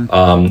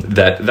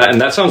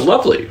 that sounds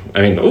lovely.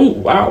 I mean, oh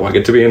wow, I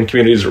get to be in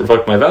communities that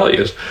reflect my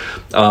values,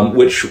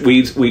 which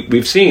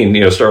we've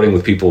seen, starting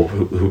with people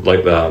who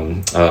like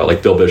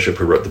Bill Bishop,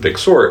 who wrote The Big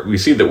Sort. We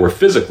see that we're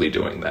physically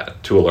doing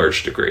that to a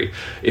large degree.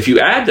 If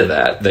you add to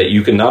that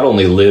you can not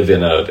only live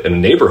in a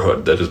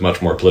neighborhood that is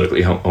much more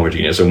politically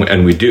homogeneous,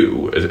 and we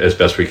do, as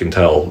best we can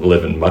tell,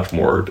 live in much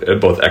more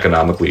both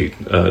economically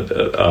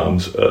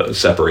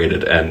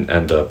separated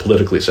and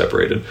politically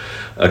separated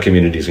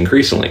communities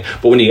increasingly.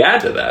 But when you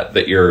add to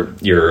that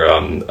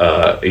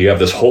you have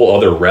this whole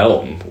other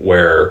realm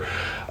where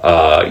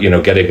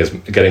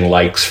getting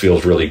likes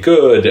feels really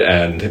good,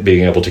 and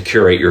being able to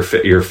curate your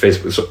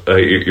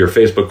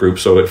Facebook group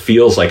so it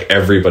feels like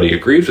everybody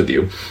agrees with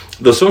you.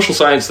 The social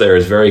science there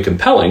is very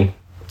compelling.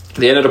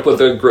 they ended up with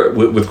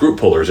with group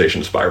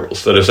polarization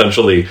spirals that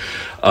essentially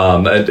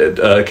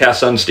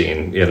Cass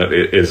Sunstein,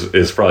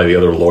 is probably the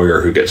other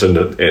lawyer who gets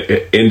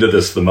into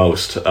this the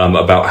most,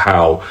 about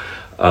how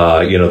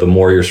the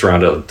more you're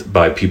surrounded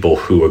by people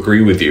who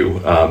agree with you,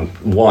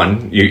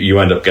 you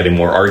end up getting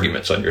more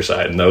arguments on your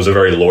side, and that was a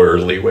very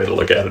lawyerly way to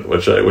look at it,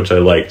 which I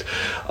liked.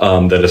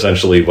 That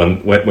essentially,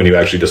 when you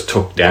actually just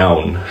took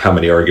down how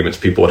many arguments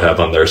people would have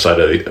on their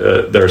side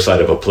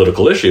of a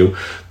political issue,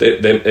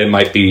 it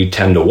might be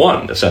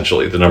 10-1,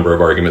 essentially, the number of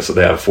arguments that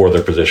they have for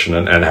their position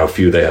and how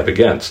few they have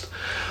against.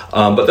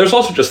 But there's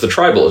also just the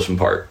tribalism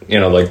part,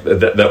 like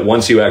that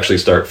once you actually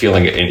start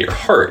feeling it in your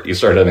heart, you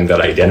start having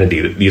that identity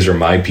that these are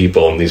my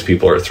people and these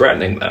people are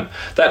threatening them.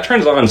 That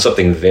turns on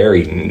something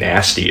very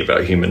nasty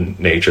about human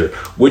nature,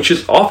 which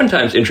is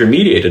oftentimes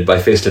intermediated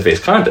by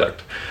face-to-face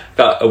contact.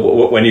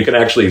 When you can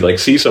actually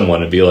see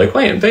someone and be like,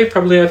 wait, they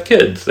probably have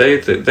kids.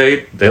 They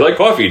like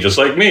coffee just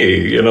like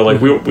me.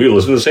 We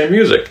listen to the same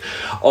music.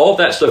 All of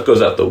that stuff goes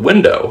out the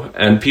window,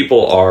 and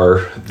people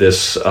are this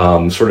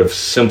sort of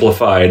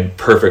simplified,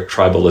 perfect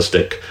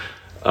tribalistic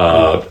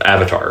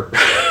avatar.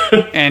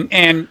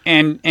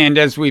 and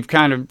as we've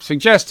kind of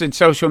suggested,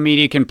 social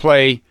media can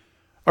play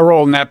a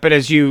role in that. But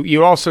as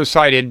you also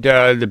cited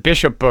the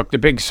Bishop book, The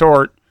Big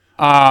Sort.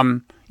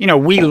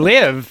 We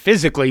live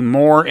physically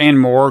more and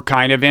more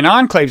kind of in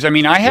enclaves. I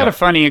mean, I had a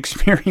funny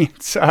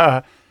experience.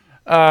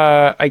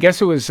 I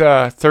guess it was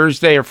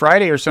Thursday or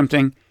Friday or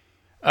something.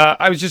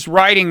 I was just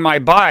riding my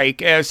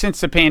bike.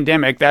 Since the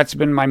pandemic, that's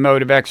been my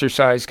mode of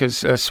exercise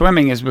because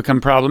swimming has become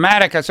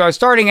problematic. So I was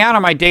starting out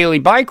on my daily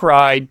bike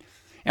ride,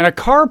 and a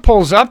car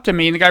pulls up to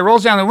me, and the guy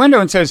rolls down the window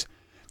and says,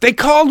 "They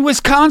called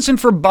Wisconsin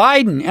for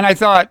Biden." And I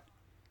thought,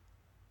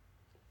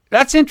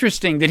 that's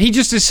interesting that he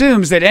just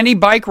assumes that any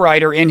bike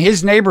rider in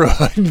his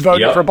neighborhood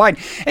voted for Biden.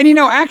 And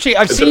actually,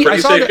 I saw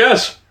safe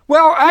guess.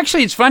 Well,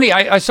 actually, it's funny.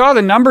 I saw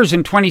the numbers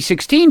in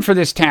 2016 for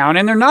this town,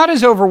 and they're not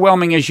as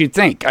overwhelming as you'd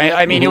think.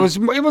 I mean, it was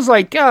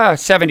like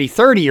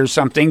 70-30 or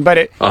something,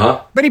 but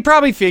he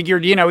probably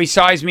figured, he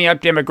sized me up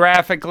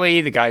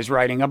demographically. The guy's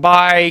riding a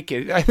bike.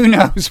 Who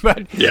knows?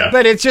 But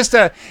it's just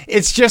a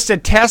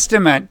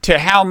testament to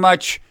how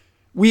much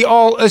we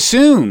all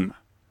assume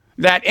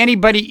that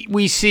anybody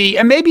we see,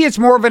 and maybe it's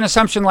more of an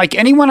assumption, like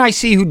anyone I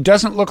see who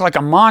doesn't look like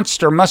a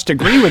monster must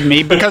agree with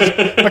me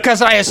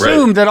because I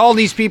assume that all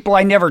these people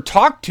I never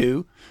talked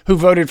to who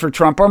voted for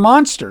Trump are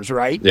monsters,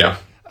 right? Yeah.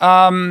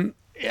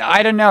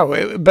 I don't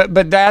know,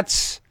 but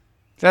that's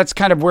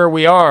kind of where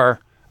we are.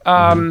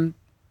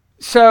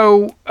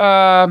 So,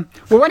 why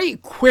don't you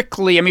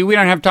quickly, I mean, we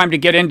don't have time to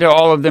get into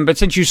all of them, but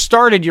since you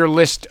started your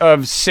list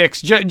of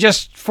 6,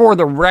 just for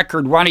the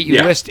record, why don't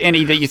you list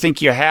any that you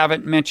think you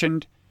haven't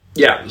mentioned?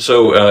 Yeah,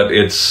 so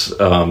it's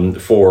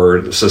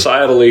for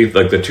societally,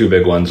 like the 2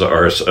 big ones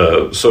are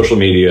social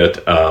media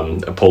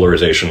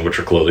polarization, which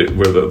are clearly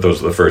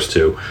those are the first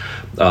 2.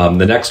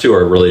 The next 2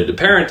 are related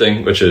to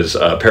parenting, which is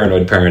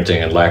paranoid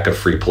parenting and lack of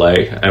free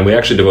play. And we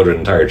actually devoted an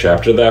entire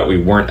chapter to that.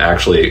 We weren't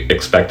actually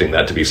expecting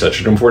that to be such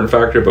an important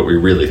factor, but we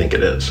really think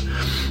it is.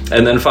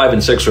 And then 5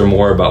 and 6 are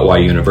more about why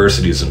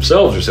universities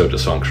themselves are so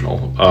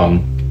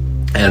dysfunctional.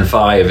 And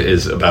 5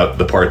 is about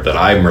the part that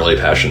I'm really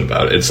passionate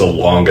about. It's the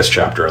longest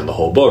chapter in the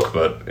whole book,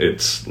 but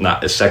it's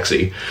not as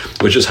sexy,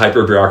 which is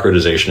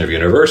hyper-bureaucratization of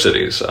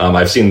universities.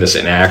 I've seen this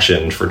in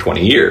action for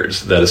 20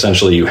 years, that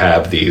essentially you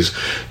have these,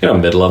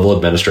 mid-level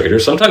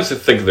administrators. Sometimes they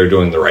think they're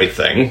doing the right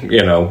thing,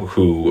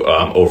 who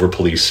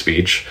over-police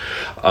speech.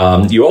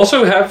 You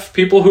also have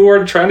people who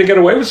are trying to get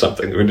away with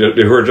something,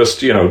 who are just,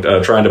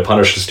 trying to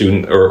punish a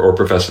student or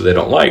professor they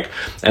don't like.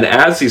 And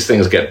as these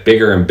things get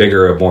bigger and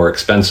bigger and more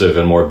expensive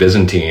and more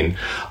Byzantine,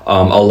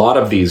 a lot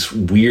of these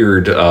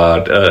weird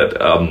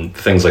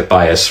things like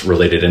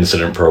bias-related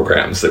incident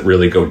programs that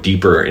really go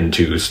deeper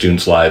into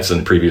students' lives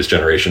than previous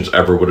generations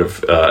ever would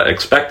have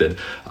expected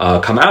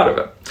come out of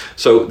it.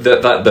 So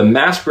the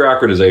mass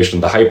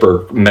bureaucratization, the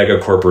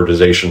hyper-mega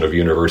corporatization of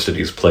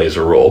universities plays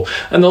a role.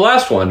 And the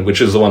last one, which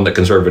is the one that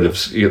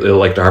conservatives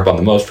like to harp on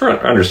the most for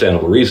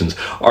understandable reasons,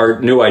 are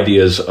new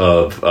ideas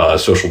of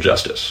social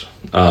justice.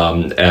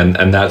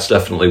 And that's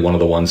definitely one of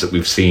the ones that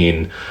we've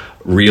seen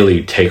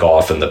really take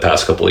off in the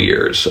past couple of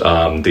years.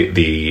 And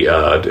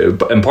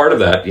part of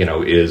that,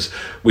 is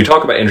we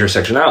talk about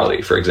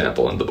intersectionality, for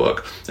example, in the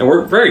book, and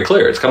we're very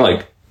clear. It's kind of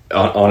like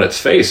on its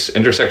face,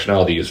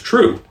 intersectionality is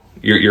true.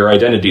 Your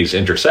identities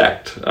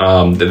intersect.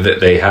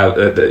 They have.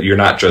 You're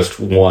not just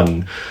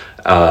one.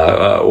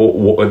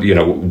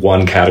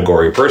 One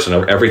category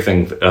person.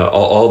 Everything,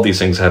 all of these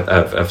things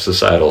have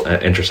societal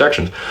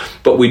intersections.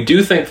 But we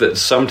do think that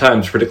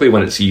sometimes, particularly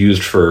when it's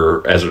used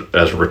as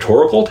a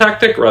rhetorical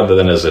tactic rather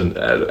than as an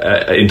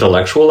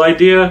intellectual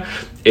idea,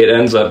 it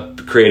ends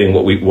up creating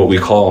what we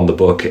call in the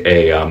book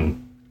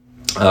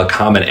a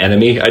common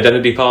enemy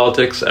identity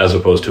politics as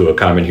opposed to a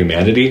common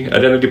humanity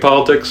identity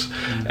politics.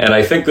 And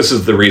I think this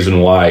is the reason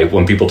why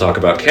when people talk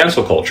about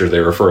cancel culture, they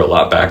refer a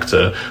lot back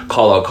to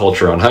call out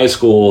culture on high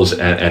schools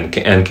and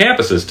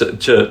campuses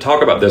to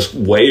talk about this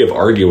way of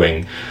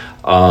arguing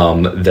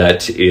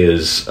that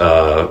is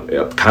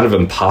kind of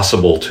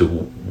impossible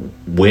to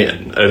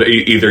win.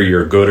 Either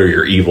you're good or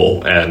you're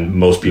evil, and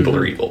most people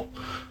are evil.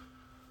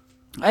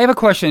 I have a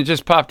question that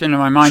just popped into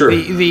my mind. Sure.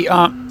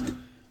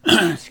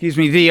 Excuse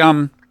me.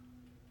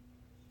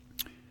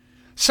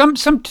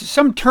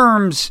 Some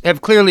terms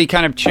have clearly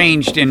kind of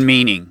changed in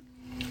meaning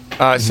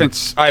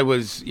since I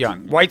was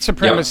young. White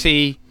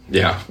supremacy.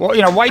 Yeah. Well,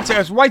 white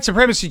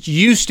supremacist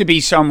used to be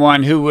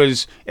someone who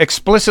was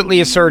explicitly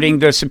asserting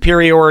the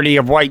superiority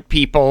of white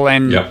people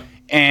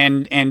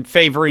and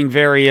favoring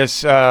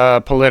various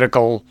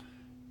political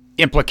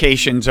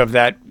implications of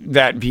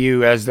that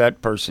view as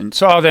that person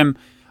saw them.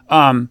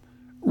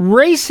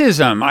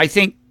 Racism, I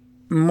think,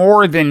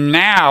 more than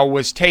now,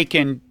 was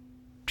taken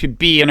to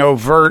be an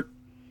overt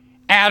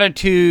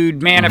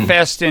attitude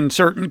manifest in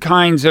certain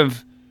kinds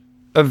of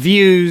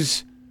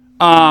views.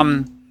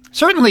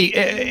 Certainly,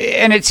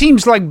 and it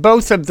seems like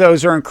both of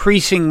those are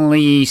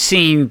increasingly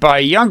seen by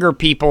younger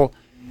people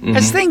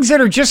as things that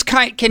are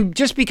can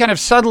just be kind of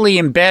subtly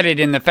embedded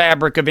in the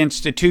fabric of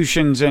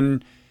institutions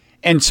and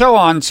so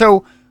on.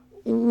 So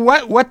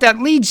what that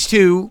leads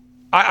to,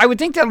 I would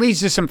think that leads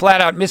to some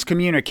flat out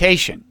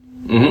miscommunication.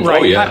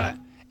 Right? Oh, yeah.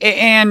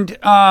 And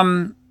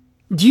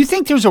do you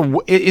think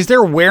is there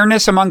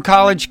awareness among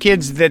college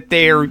kids that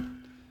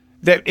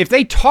that if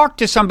they talk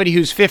to somebody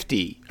who's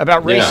 50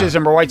 about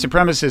racism or white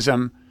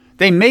supremacism,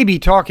 they may be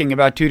talking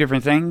about two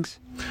different things?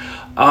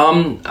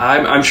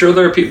 I'm sure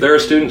there are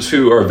students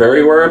who are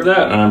very aware of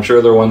that, and I'm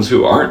sure there are ones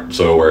who aren't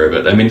so aware of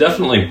it. I mean,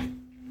 definitely,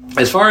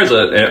 as far as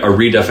a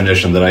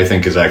redefinition that I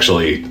think is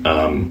actually,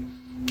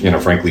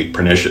 frankly,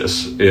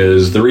 pernicious,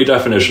 is the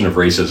redefinition of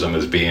racism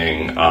as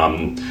being,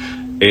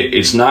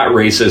 it's not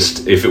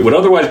racist. If it would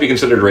otherwise be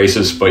considered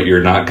racist, but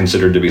you're not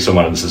considered to be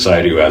someone in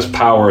society who has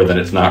power, then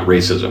it's not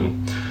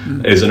racism.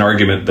 Is an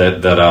argument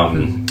that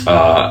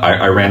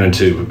I ran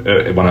into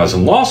when I was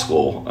in law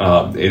school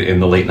in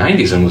the late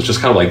 90s, and was just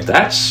kind of like,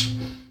 that's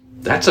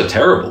a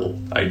terrible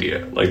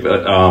idea, like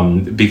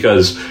that,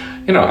 because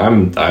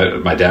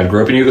my dad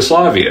grew up in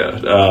Yugoslavia.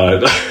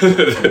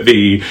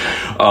 The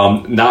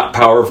not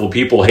powerful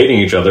people hating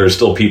each other is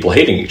still people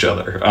hating each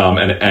other,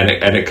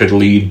 and it could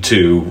lead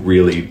to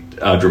really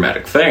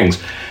dramatic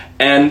things.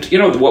 And,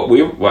 what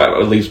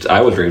at least I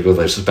was raised with,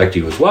 I suspect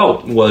you as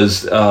well,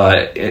 was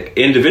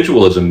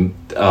individualism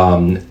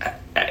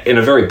in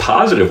a very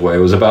positive way. It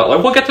was about,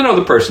 like, well, get to know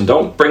the person.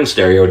 Don't bring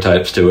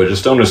stereotypes to it.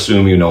 Just don't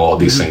assume you know all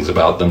these things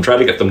about them. Try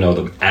to get them to know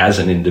them as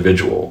an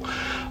individual.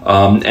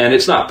 And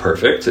it's not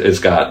perfect. It's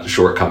got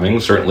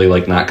shortcomings, certainly,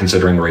 like not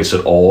considering race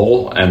at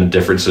all, and the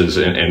differences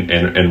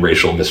in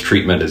racial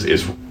mistreatment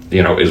is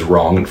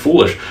wrong and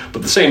foolish. But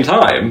at the same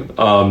time,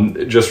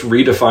 just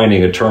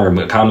redefining a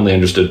commonly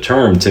understood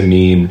term, to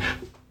mean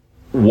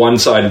one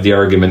side of the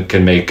argument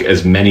can make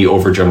as many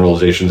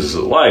overgeneralizations as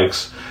it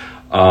likes,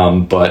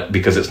 but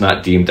because it's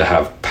not deemed to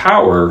have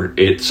power,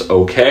 it's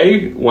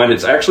okay, when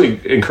it's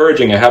actually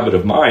encouraging a habit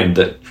of mind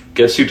that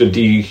gets you to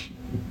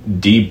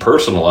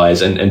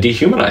depersonalize and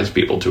dehumanize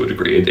people to a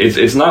degree.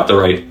 It's not the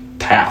right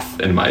path,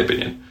 in my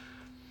opinion.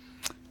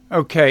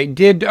 Okay.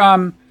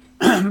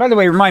 By the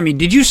way, remind me,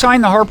 did you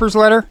sign the Harper's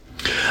letter?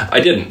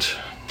 I didn't.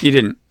 You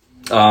didn't?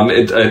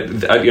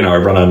 I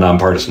run a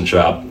nonpartisan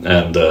shop,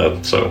 and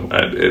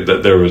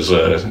there was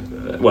I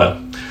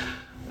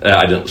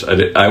didn't.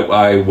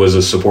 I was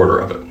a supporter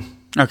of it.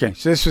 Okay,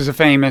 so this was a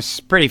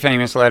pretty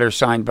famous letter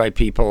signed by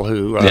people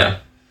who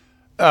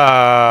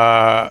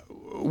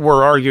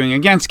were arguing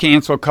against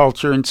cancel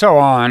culture and so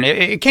on.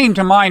 It came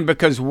to mind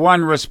because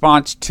one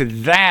response to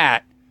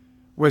that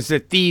was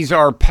that these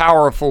are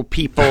powerful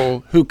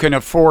people who can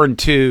afford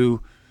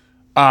to,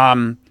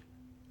 I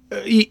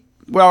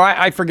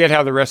forget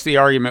how the rest of the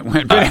argument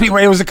went. But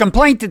anyway, it was a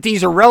complaint that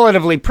these are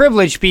relatively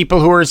privileged people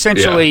who are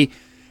essentially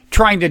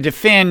trying to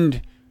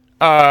defend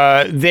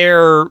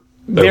their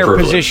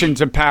positions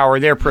of power,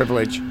 their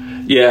privilege.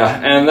 Yeah,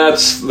 and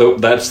that's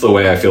the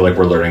way I feel like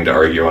we're learning to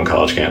argue on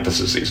college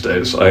campuses these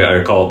days.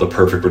 I call it the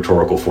perfect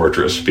rhetorical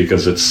fortress,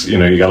 because it's, you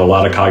got a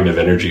lot of cognitive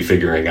energy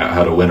figuring out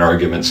how to win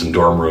arguments in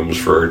dorm rooms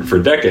for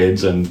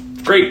decades,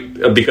 and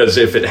great, because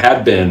if it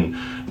had been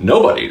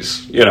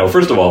nobody's,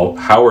 first of all,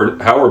 how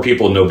are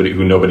people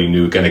who nobody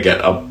knew going to get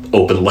an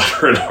open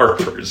letter in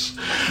Harper's?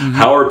 Mm-hmm.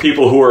 How are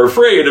people who are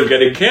afraid of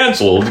getting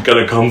canceled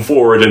going to come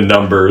forward in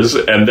numbers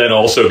and then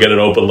also get an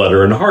open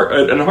letter in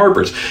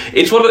Harper's?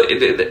 It's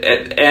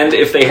and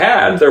if they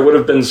had, there would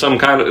have been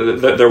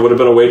there would have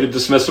been a way to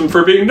dismiss them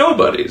for being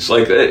nobodies.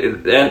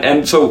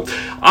 And so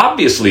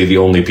obviously the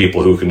only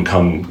people who can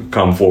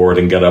come forward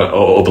and get an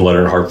open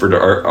letter in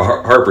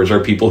Harper's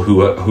are people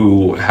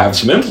who have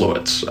some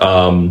influence.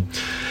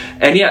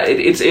 And yeah,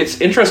 it's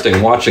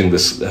interesting watching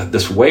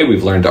this way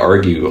we've learned to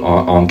argue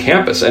on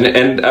campus,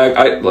 and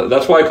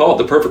that's why I call it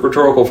the perfect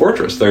rhetorical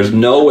fortress. There's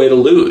no way to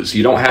lose.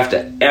 You don't have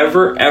to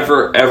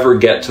ever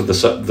get to the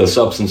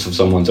substance of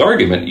someone's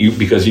argument,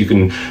 because you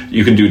can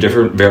do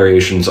different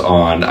variations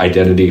on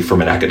identity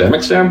from an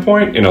academic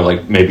standpoint.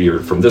 Like maybe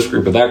you're from this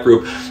group or that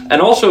group,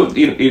 and also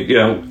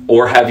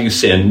or have you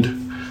sinned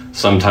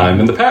sometime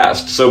in the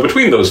past? So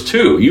between those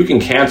two, you can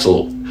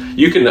cancel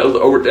you can,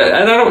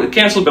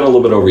 cancel's been a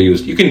little bit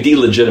overused. You can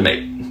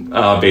delegitimate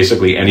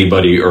basically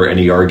anybody or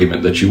any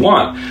argument that you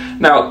want.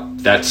 Now,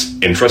 that's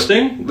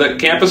interesting that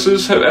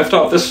campuses have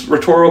taught this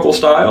rhetorical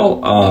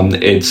style.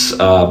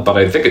 But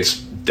I think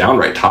it's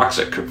downright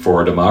toxic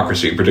for a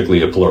democracy,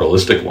 particularly a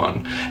pluralistic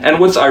one. And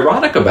what's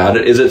ironic about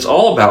it is it's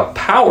all about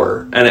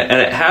power, and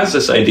it has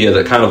this idea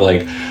that kind of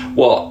like,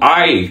 well,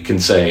 I can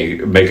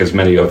make as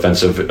many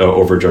offensive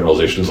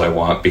overgeneralizations as I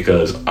want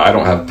because I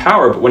don't have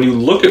power. But when you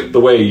look at the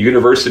way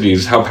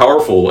universities, how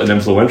powerful and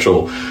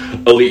influential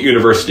elite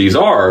universities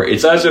are,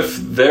 it's as if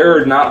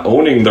they're not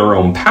owning their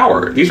own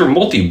power. These are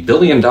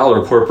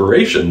multi-billion-dollar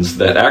corporations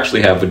that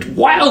actually have a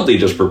wildly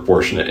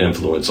disproportionate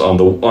influence on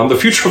the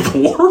future of the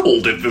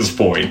world at this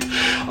point.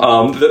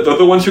 They're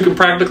the ones who can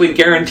practically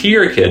guarantee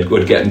your kid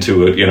would get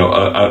into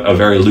a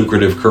very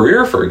lucrative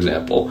career, for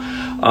example.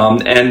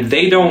 And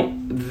they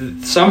don't,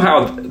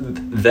 somehow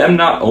them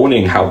not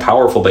owning how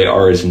powerful they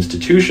are as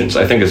institutions,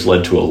 I think has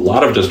led to a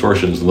lot of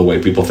distortions in the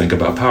way people think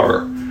about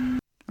power.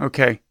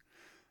 Okay.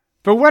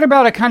 But what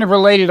about a kind of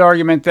related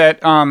argument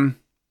that,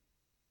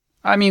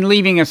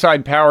 leaving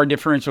aside power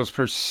differentials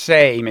per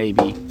se,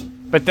 maybe,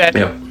 but that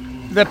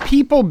the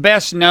people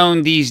best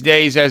known these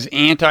days as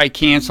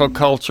anti-cancel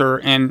culture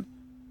and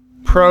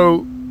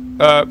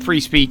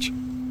pro-free speech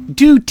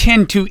do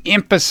tend to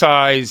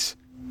emphasize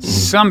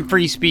some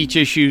free speech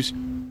issues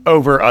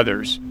over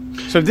others.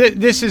 So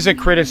this is a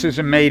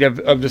criticism made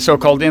of the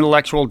so-called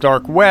intellectual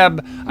dark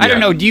web. I don't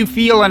know. Do you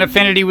feel an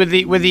affinity with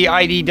the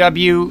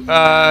IDW?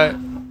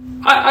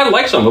 I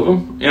like some of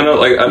them.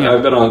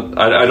 I've been on.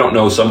 I don't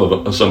know some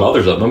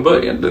others of them,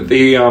 but I've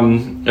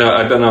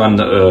been on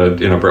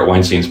Brett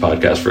Weinstein's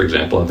podcast, for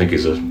example. I think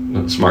he's a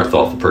smart,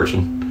 thoughtful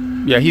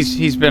person. Yeah,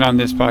 he's been on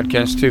this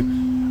podcast too.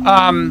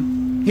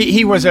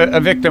 He was a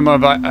victim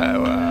of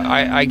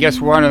I guess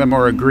one of the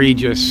more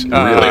egregious,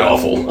 really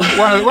awful,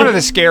 one of the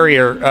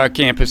scarier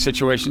campus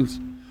situations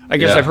I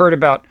guess I've heard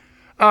about.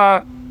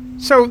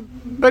 So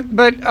I've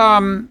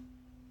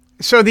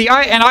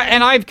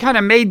kind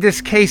of made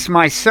this case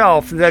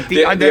myself that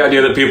the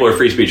idea that people are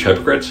free speech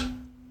hypocrites.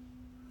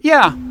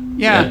 Yeah.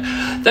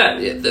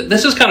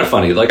 This is kind of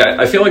funny. Like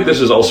I feel like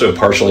this is also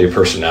partially a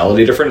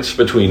personality difference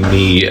between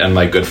me and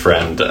my good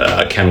friend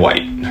Ken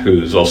White,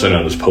 who's also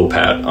known as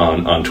Popat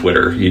on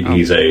Twitter.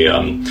 He's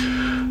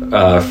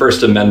a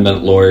First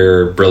Amendment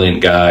lawyer,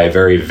 brilliant guy,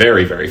 very,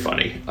 very, very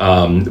funny.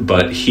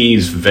 But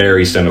he's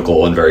very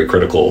cynical and very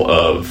critical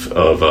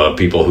of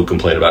people who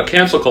complain about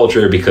cancel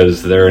culture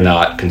because they're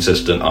not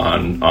consistent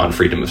on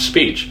freedom of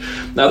speech.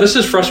 Now, this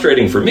is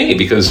frustrating for me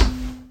because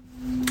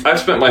I've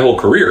spent my whole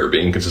career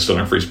being consistent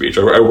on free speech.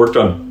 I worked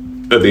at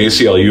the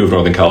ACLU of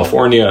Northern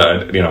California,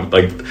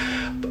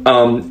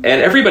 and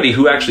everybody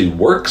who actually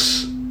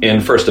works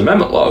in First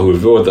Amendment law, who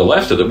vote the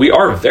left of it, we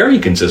are very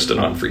consistent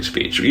on free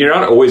speech. You're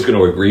not always going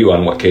to agree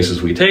on what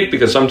cases we take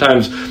because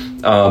sometimes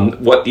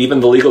what even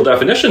the legal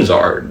definitions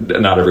are,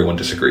 not everyone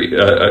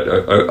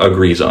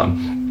agrees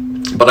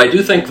on. But I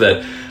do think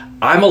that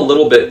I'm a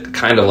little bit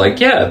kind of like,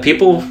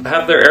 people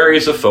have their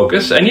areas of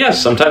focus, and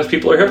yes, sometimes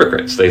people are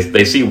hypocrites.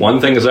 They see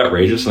one thing as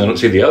outrageous, and they don't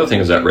see the other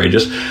thing as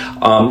outrageous.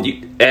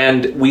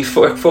 And we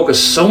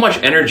focus so much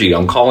energy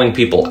on calling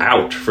people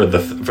out for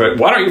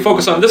why don't you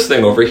focus on this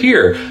thing over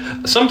here?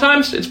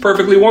 Sometimes it's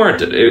perfectly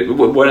warranted.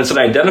 When it's an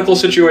identical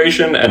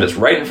situation and it's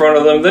right in front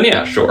of them, then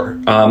yeah, sure.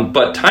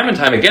 But time and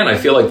time again, I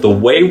feel like the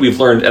way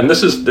we've learned, and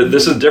this is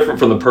different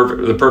from the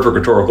perfect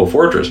rhetorical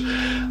fortress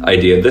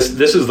idea.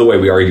 This is the way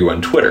we argue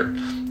on Twitter.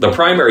 The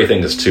primary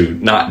thing is to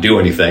not do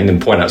anything and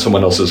point out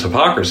someone else's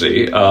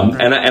hypocrisy.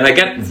 And I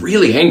get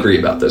really angry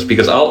about this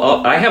because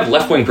I have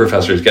left-wing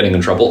professors getting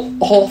in trouble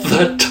all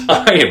the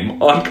time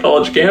on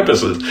college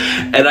campuses.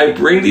 And I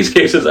bring these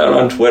cases out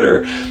on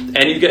Twitter,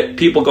 and you get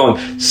people going,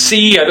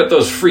 see, I bet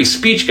those free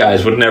speech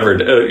guys would never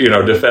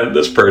defend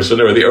this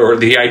person, or the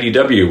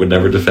IDW would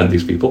never defend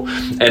these people.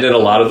 And in a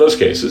lot of those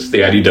cases, the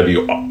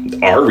IDW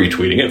are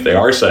retweeting it. They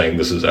are saying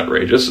this is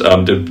outrageous,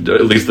 at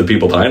least the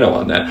people that I know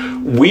on that.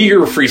 We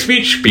are free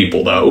speech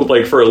people, though,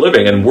 like for a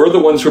living, and we're the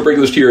ones who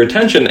bring this to your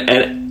attention,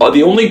 and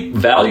the only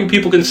value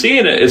people can see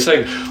in it is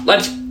saying,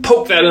 let's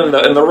poke that in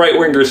the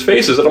right-wingers'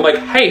 faces. And I'm like,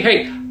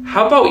 hey,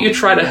 how about you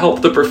try to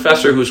help the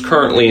professor who's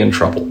currently in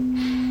trouble?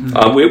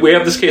 We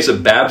have this case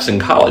at Babson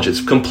College. It's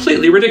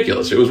completely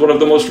ridiculous. It was one of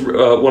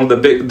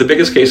the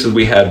biggest cases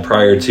we had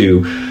prior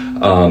to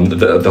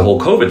the whole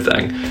COVID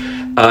thing.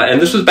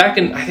 And this was back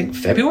in, I think,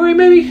 February,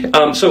 maybe?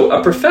 So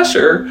a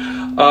professor,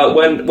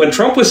 when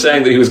Trump was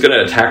saying that he was going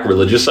to attack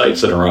religious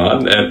sites in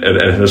Iran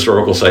and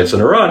historical sites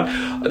in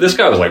Iran, this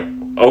guy was like,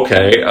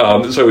 okay.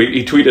 So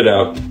he tweeted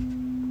out,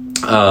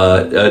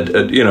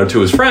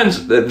 to his friends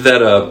I'm going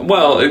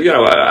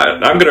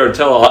to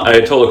tell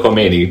Ayatollah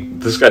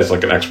Khomeini. This guy's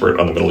like an expert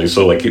on the Middle East,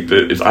 so like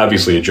it's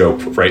obviously a joke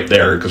right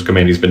there because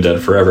Khomeini's been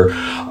dead forever.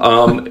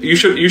 You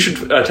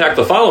should attack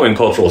the following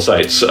cultural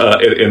sites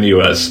in the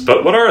U.S.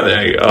 But what are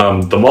they?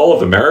 The Mall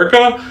of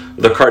America,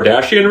 the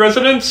Kardashian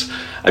residence.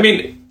 I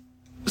mean,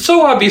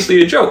 so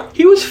obviously a joke.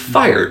 He was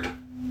fired.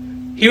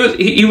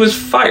 He was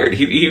fired.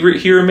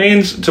 He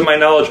remains, to my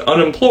knowledge,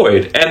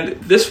 unemployed. And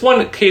this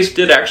one case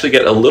did actually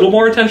get a little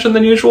more attention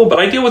than usual, but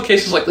I deal with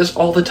cases like this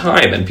all the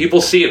time, and people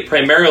see it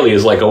primarily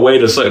as like a way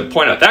to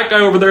point out, that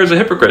guy over there is a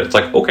hypocrite. It's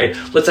like, okay,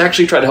 let's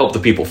actually try to help the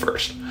people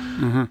first.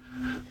 Mm-hmm.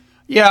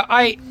 Yeah,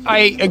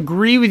 I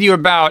agree with you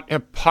about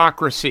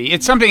hypocrisy.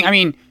 It's something, I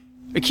mean,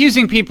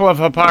 accusing people of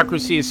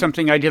hypocrisy is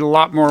something I did a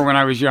lot more when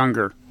I was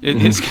younger.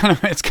 It's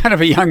kind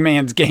of a young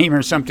man's game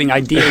or something,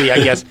 ideally,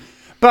 I guess.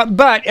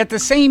 But at the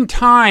same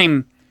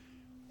time,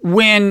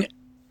 when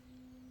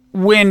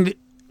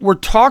we're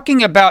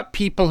talking about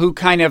people who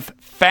kind of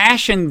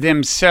fashion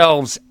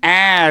themselves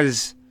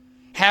as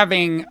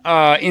having,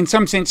 in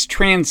some sense,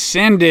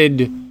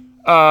 transcended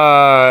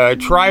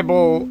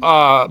tribal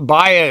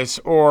bias,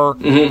 or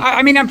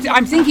I mean,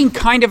 I'm thinking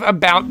kind of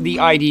about the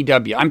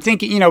IDW. I'm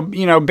thinking,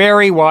 you know,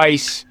 Barry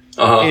Weiss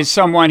is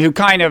someone who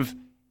kind of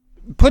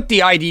put the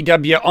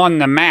IDW on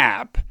the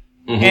map,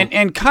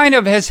 and kind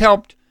of has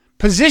helped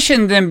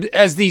position them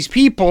as these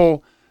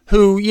people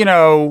who, you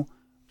know,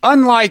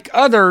 unlike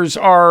others,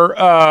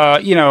 are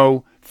you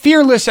know,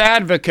 fearless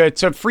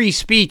advocates of free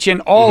speech in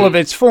all of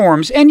its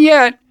forms, and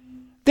yet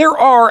there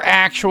are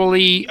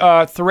actually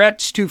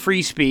threats to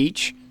free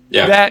speech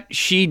that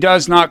she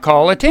does not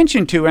call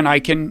attention to, and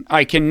I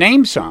can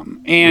name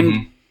some.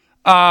 And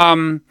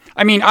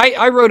I mean,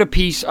 I wrote a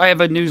piece. I have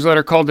a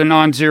newsletter called the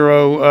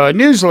Non-Zero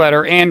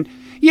Newsletter, and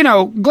you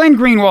know, Glenn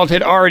Greenwald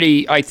had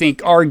already, I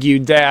think,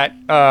 argued that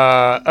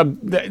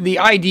the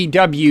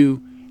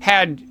IDW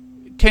had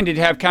tended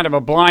to have kind of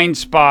a blind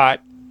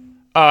spot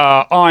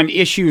on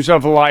issues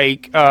of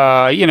like,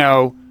 you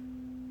know,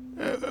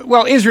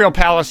 well,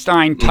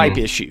 Israel-Palestine type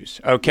issues,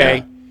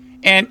 okay?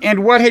 Yeah.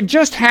 And what had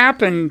just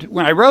happened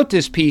when I wrote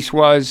this piece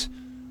was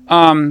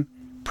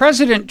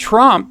President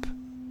Trump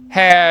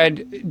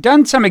had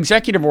done some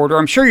executive order,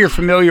 I'm sure you're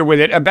familiar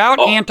with it, about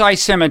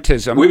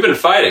anti-Semitism. We've been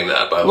fighting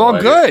that, by the way.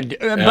 Well, good.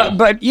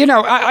 But you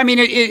know, I mean,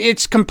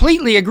 it's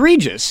completely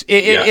egregious.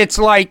 It's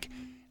like,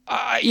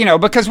 you know,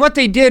 because what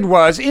they did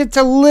was, it's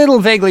a little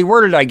vaguely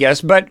worded, I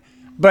guess, but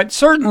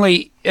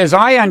certainly, as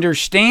I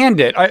understand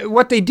it,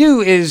 what they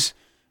do is,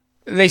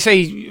 they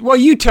say, well,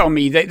 you tell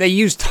me, they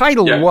use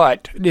Title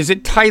what? Is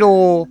it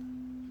Title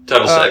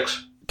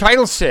 6.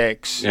 Title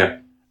 6. Yeah.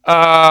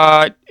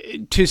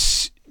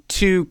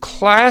 To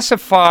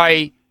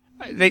classify,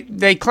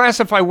 they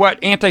classify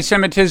what,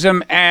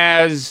 anti-Semitism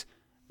as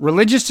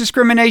religious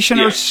discrimination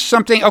or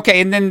something. Okay,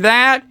 and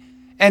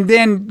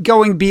then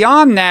going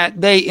beyond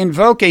that, they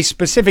invoke a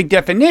specific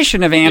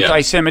definition of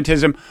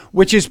anti-Semitism,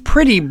 which is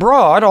pretty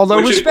broad, although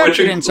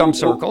respected in some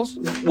circles.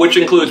 Which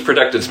includes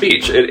protected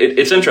speech.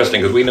 It's interesting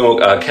because we know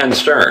Ken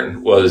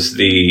Stern was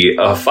the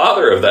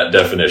father of that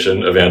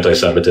definition of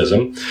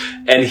anti-Semitism,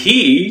 and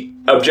he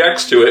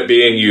objects to it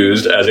being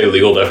used as a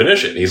legal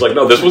definition. He's like,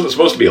 no, this wasn't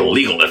supposed to be a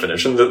legal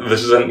definition.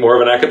 This is more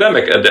of an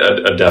academic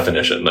a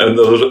definition, and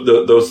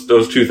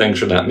those two things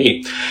should not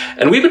meet.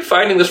 And we've been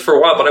fighting this for a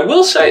while, but I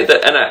will say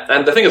that,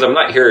 and the thing is, I'm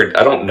not here,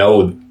 I don't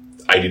know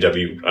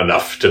IDW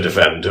enough to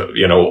defend,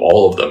 you know,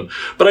 all of them.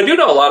 But I do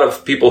know a lot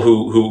of people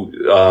who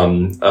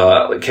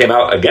came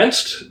out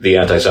against the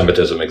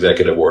anti-Semitism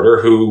executive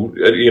order, who,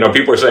 you know,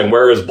 people are saying,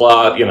 where is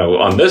blah, you know,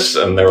 on this?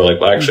 And they were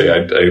like, well, actually,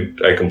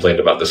 I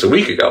complained about this a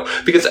week ago.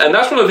 And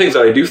that's one of the things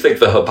that I do think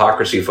the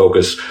hypocrisy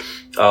focus,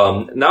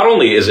 not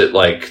only is it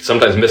like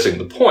sometimes missing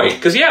the point,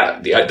 because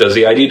does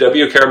the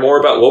IDW care more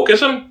about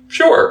wokeism?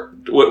 Sure.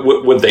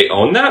 Would they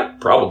own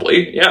that?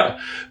 Probably, yeah.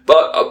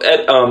 But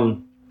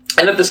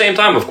and at the same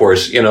time, of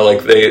course, you know,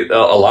 like a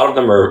lot of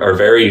them are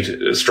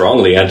very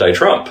strongly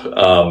anti-Trump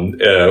when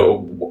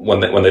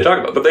they talk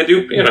about, but they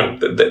do, you know,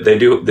 they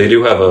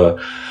do have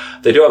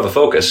a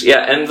focus,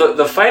 and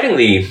the fighting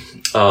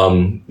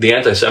the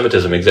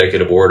anti-Semitism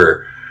executive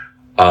order.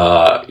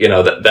 You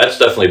know, that's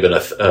definitely been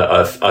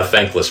a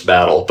thankless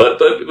battle. But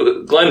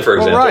Glenn, for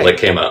example, like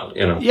came out,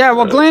 you know. Yeah,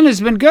 well, Glenn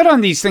has been good on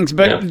these things,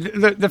 but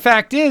the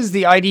fact is,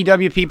 the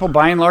IDW people,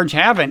 by and large,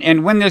 haven't.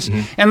 And when this,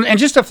 and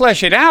just to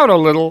flesh it out a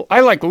little,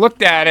 I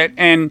looked at it,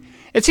 and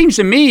it seems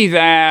to me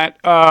that,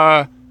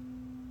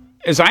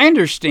 as I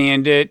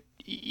understand it,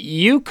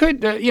 you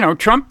could, you know,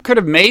 Trump could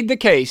have made the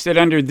case that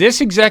under this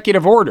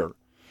executive order,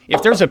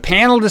 if there's a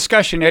panel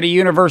discussion at a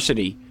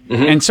university,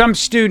 and some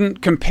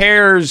student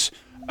compares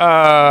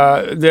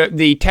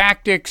the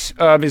tactics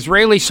of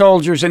Israeli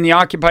soldiers in the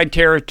occupied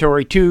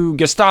territory to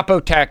Gestapo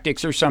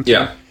tactics or something.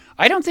 Yeah.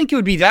 I don't think it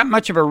would be that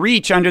much of a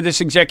reach under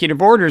this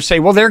executive order to say,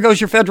 well, there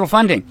goes your federal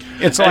funding.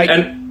 It's like,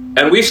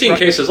 and we've seen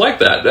cases like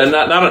that, and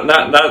not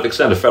at the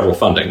extent of federal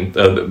funding.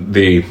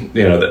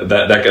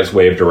 That gets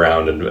waved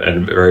around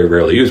and very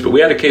rarely used. But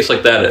we had a case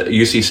like that at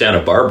UC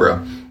Santa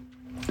Barbara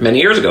many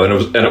years ago,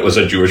 and it was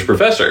a Jewish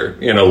professor,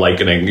 you know,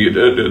 likening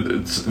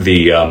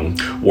the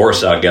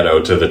Warsaw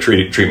Ghetto to the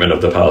treatment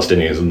of the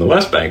Palestinians in the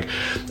West Bank,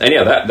 and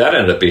that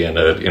ended up being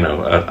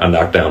a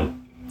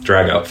knockdown,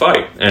 drag-out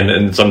fight,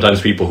 and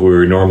sometimes people who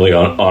were normally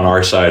on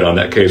our side on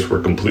that case were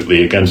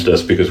completely against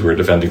us because we were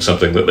defending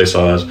something that they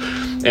saw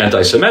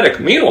anti-Semitic.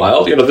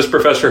 Meanwhile, this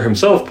professor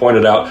himself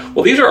pointed out,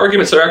 well, these are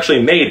arguments that are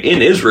actually made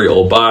in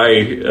Israel by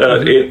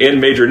in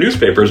major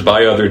newspapers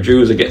by other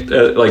Jews. Again,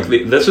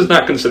 this is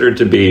not considered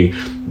to be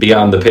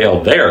beyond the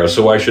pale there,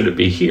 so why should it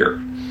be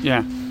here?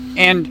 Yeah.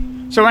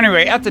 And so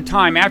anyway, at the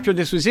time, after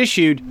this was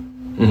issued,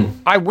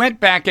 I went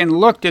back and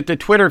looked at the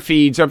Twitter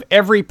feeds of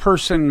every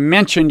person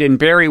mentioned in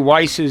Barry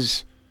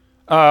Weiss's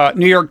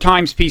New York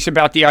Times piece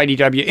about the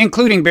IDW,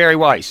 including Barry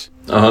Weiss.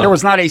 There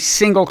was not a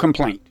single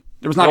complaint.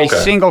 There was not a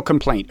single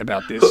complaint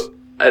about this.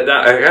 I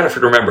gotta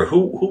remember,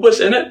 who was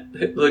in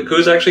it? Like,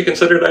 who's actually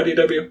considered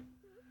IDW?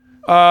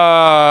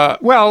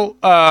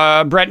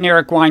 Brett and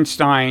Eric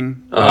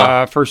Weinstein,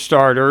 for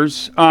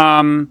starters.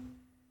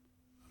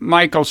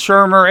 Michael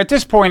Shermer. At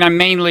this point, I'm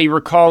mainly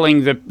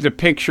recalling the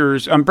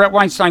pictures. Brett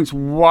Weinstein's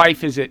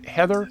wife, is it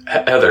Heather?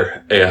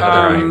 Heather.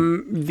 Yeah,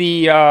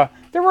 Heather.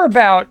 There were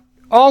about,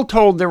 all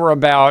told,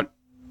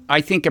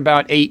 I think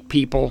about 8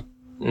 people.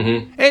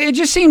 Mm-hmm. It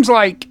just seems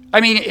like,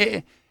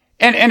 and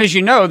as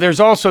you know, there's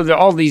also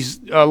all these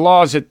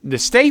laws at the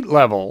state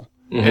level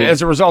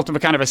as a result of a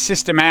kind of a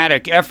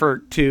systematic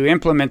effort to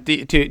implement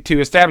to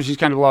establish these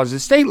kind of laws at the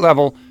state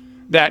level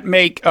that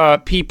make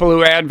people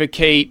who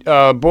advocate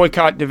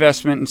boycott,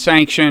 divestment, and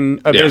sanction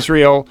of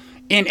Israel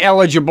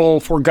ineligible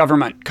for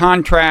government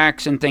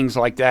contracts and things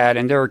like that.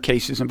 And there are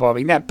cases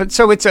involving that. But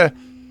so it's a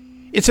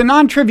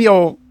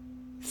non-trivial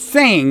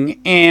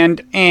thing,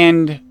 and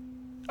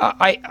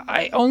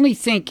I only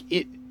think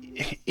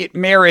it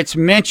merits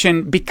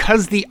mention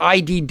because the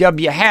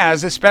IDW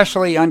has,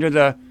 especially under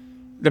the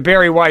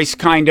Barry Weiss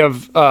kind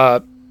of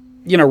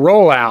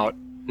rollout,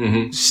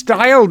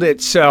 styled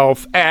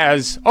itself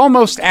as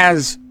almost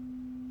as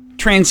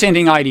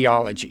transcending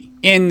ideology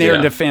in their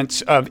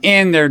defense of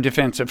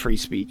free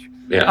speech.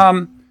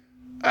 Yeah.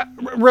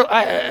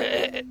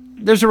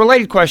 There's a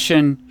related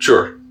question.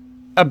 Sure.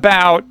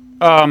 About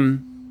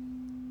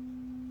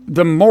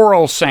the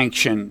moral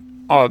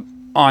sanction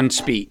on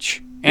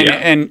speech,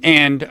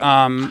 and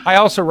I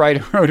also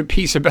wrote a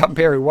piece about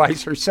Barry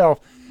Weiss herself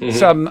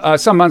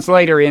some months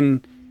later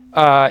in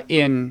the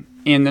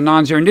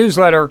Non-Zero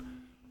newsletter.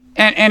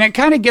 And it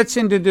kind of gets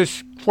into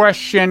this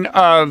question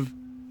of,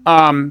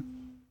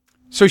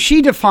 so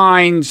she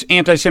defines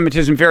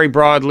anti-Semitism very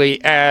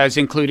broadly as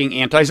including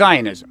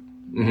anti-Zionism.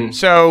 Mm-hmm.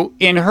 So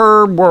in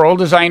her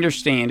world, as I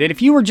understand it,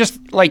 if you were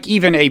just like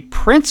even a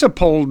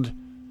principled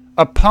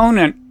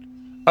opponent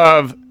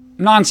of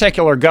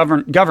non-secular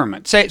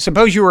government,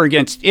 suppose you were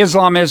against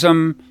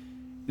Islamism,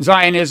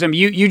 Zionism,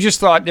 you just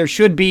thought there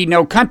should be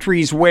no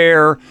countries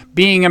where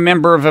being a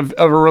member of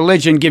a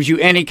religion gives you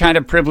any kind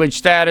of privileged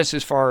status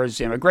as far as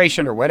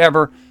immigration or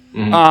whatever.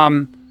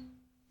 Mm-hmm.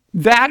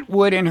 That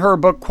would, in her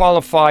book,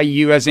 qualify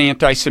you as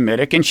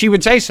anti-Semitic, and she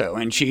would say so.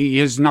 And she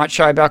is not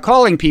shy about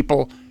calling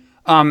people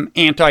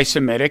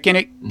anti-Semitic.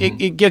 And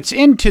it gets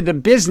into the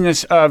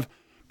business of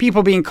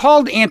people being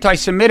called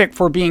anti-Semitic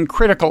for being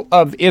critical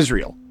of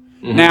Israel.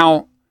 Mm-hmm.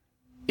 Now,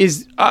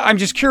 I'm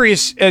just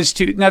curious as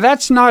to, now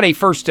that's not a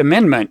First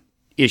Amendment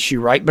issue,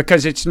 right?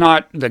 Because it's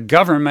not the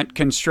government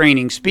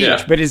constraining speech.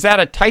 Yeah. But is that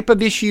a type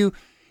of issue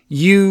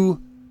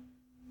you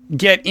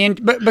get in?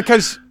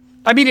 Because,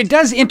 it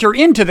does enter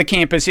into the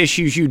campus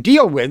issues you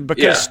deal with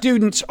because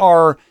students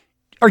are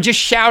just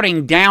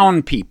shouting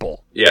down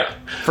people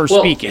for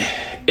speaking.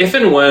 If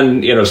and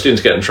when,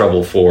 students get in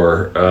trouble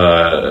for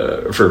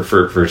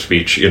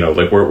speech,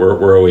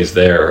 we're always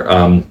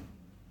there.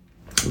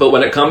 But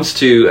when it comes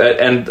to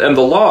and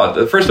the law,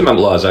 the First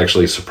Amendment law is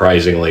actually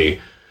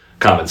surprisingly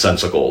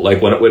commonsensical. Like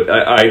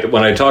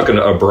when I talk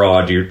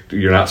abroad,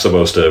 you're not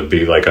supposed to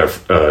be like a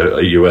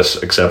U.S.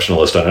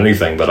 exceptionalist on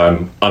anything, but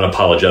I'm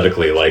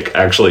unapologetically like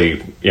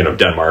actually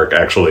Denmark,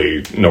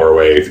 actually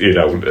Norway,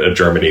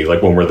 Germany.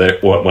 Like when we're there,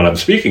 when I'm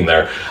speaking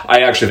there,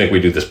 I actually think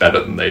we do this better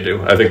than they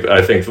do. I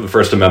think the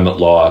First Amendment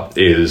law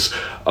is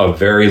a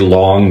very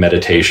long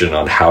meditation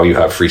on how you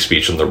have free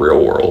speech in the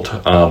real world.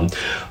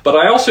 But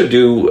I also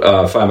do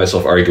find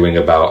myself arguing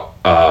about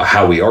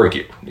how we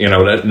argue,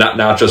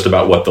 not just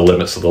about what the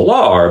limits of the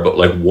law are, but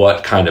like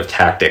what kind of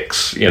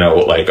tactics,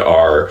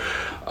 are,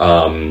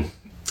 and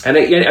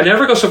I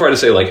never go so far to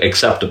say like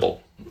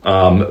acceptable.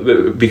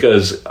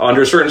 Because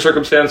under certain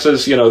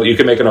circumstances, you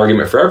can make an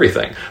argument for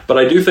everything. But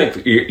I do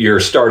think your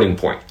starting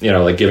point,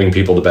 like giving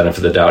people the benefit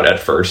of the doubt at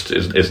first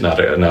is not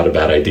a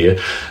bad idea.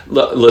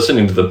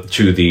 Listening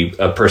to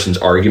the person's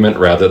argument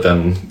rather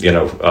than,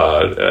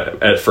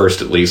 at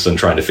first at least, and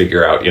trying to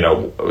figure out,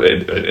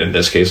 in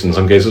this case, in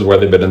some cases, where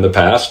they've been in the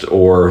past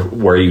or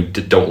where you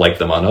don't like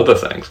them on other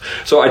things.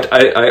 So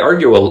I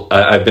argue,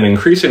 I've been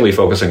increasingly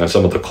focusing on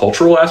some of the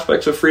cultural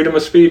aspects of freedom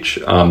of speech.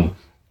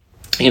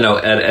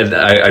 and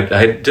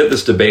I did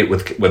this debate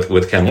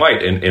with Ken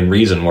White in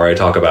Reason, where I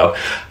talk about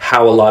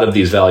how a lot of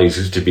these values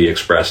used to be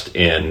expressed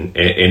in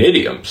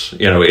idioms,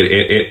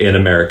 in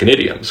American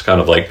idioms,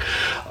 kind of like,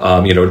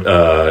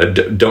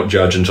 don't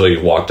judge until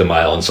you've walked a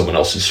mile in someone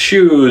else's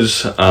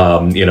shoes.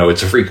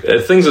 It's a free,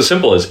 things as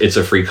simple as it's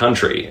a free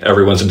country.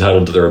 Everyone's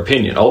entitled to their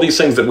opinion. All these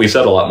things that we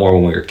said a lot more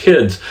when we were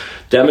kids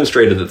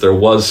demonstrated that there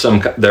was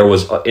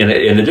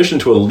in addition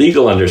to a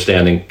legal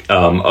understanding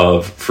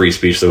of free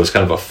speech, there was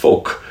kind of a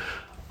folk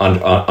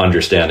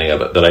understanding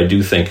of it that I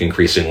do think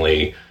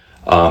increasingly,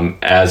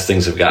 as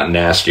things have gotten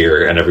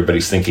nastier and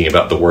everybody's thinking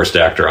about the worst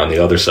actor on the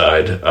other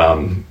side,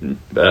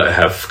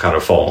 have kind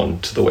of fallen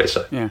to the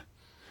wayside. Yeah.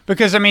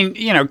 Because,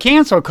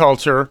 cancel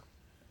culture,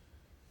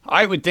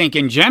 I would think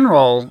in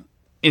general,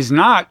 is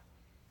not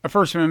a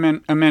First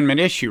Amendment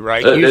issue,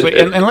 right? Usually,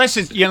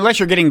 unless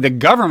you're getting the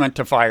government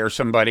to fire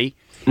somebody.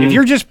 Mm-hmm. If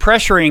you're just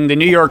pressuring the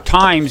New York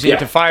Times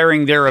into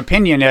firing their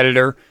opinion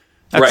editor,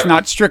 that's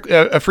not strict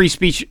a free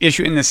speech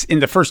issue in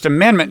the First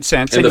Amendment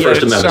sense. In the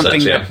First Amendment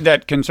something sense,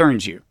 that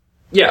concerns you.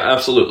 Yeah,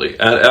 absolutely.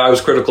 I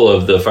was critical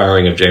of the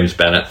firing of James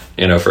Bennett,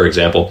 for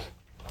example.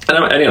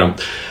 And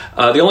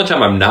the only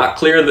time I'm not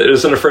clear that it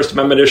isn't a First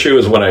Amendment issue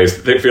is when I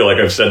feel like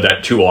I've said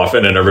that too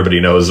often, and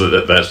everybody knows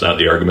that that's not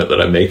the argument that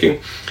I'm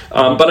making.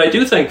 But I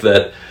do think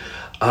that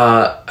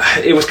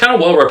it was kind of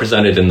well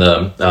represented in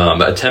the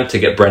attempt to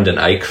get Brendan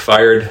Eich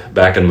fired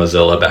back in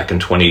Mozilla back in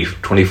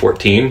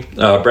 2014.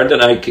 Brendan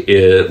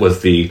Eich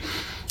was the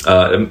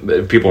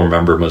people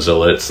remember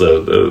Mozilla. It's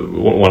the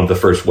one of the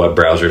first web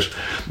browsers,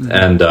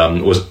 and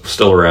was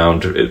still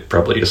around. It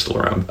probably is still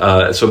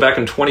around. So back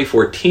in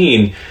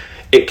 2014,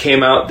 it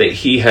came out that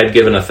he had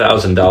given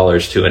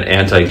 $1,000 to an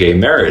anti-gay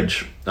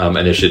marriage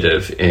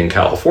initiative in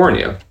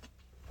California.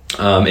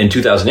 In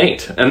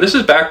 2008. And this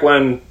is back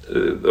when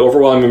the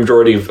overwhelming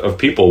majority of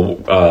people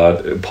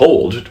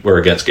polled were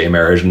against gay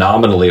marriage.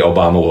 Nominally,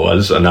 Obama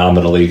was,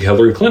 nominally,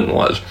 Hillary Clinton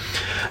was.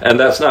 And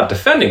that's not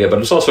defending it, but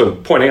it's also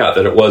pointing out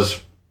that it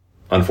was,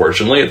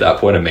 unfortunately, at that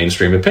point, a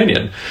mainstream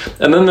opinion.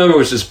 And then there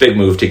was this big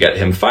move to get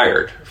him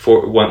fired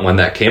for when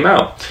that came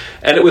out.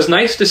 And it was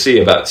nice to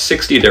see about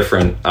 60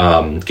 different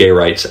gay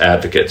rights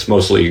advocates,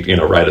 mostly,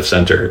 right of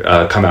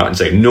center, come out and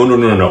say,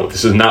 no,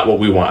 this is not what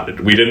we wanted.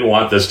 We didn't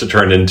want this to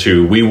turn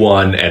into, we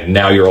won, and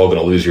now you're all going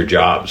to lose your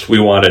jobs. We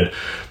wanted,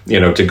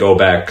 to go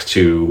back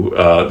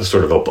to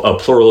sort of a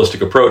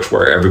pluralistic approach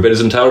where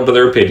everybody's entitled to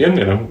their opinion,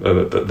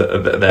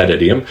 that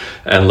idiom,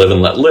 and live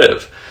and let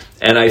live.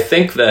 And I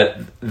think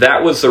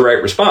that was the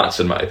right response,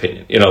 in my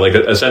opinion.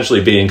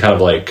 Essentially being kind of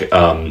like,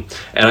 and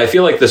I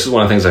feel like this is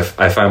one of the things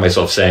I find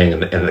myself saying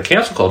in the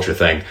cancel culture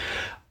thing.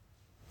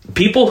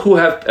 People who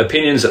have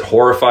opinions that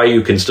horrify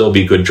you can still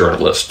be good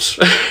journalists.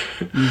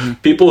 Mm-hmm.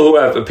 People who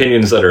have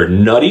opinions that are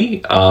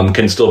nutty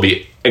can still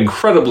be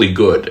incredibly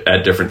good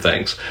at different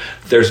things.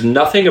 There's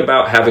nothing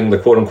about having the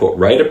quote-unquote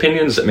right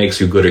opinions that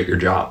makes you good at your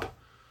job.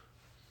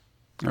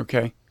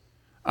 Okay.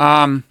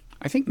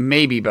 I think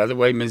maybe, by the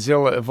way,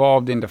 Mozilla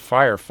evolved into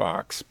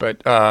Firefox,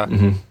 but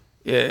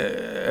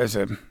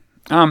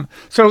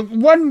so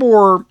one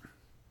more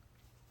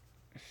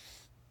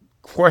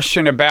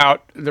question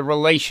about the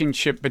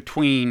relationship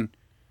between,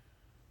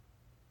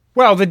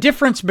 the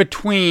difference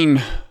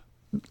between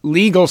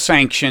legal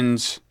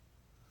sanctions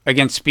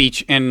against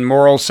speech and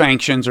moral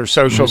sanctions or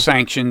social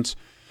sanctions.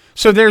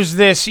 So there's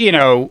this,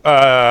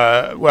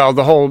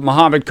 the whole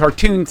Muhammad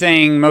cartoon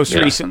thing most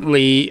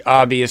recently,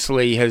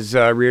 obviously, has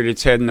reared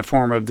its head in the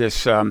form of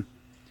this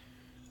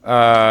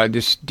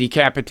this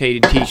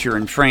decapitated teacher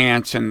in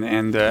France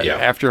and the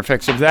after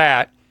effects of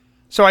that.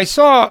 So I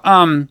saw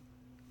a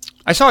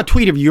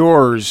tweet of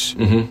yours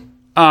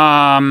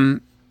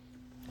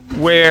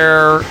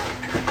where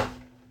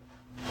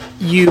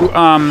you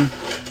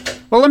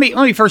let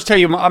me first tell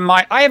you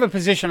I have a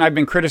position I've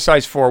been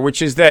criticized for,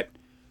 which is that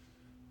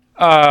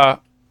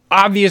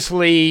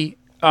obviously,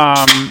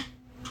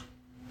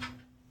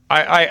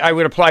 I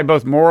would apply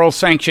both moral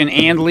sanction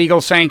and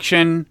legal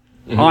sanction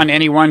on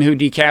anyone who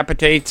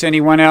decapitates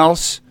anyone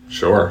else.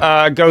 Sure.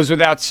 Goes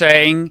without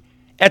saying.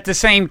 At the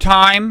same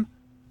time,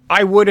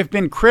 I would have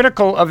been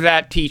critical of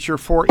that teacher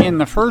for, in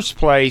the first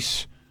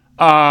place,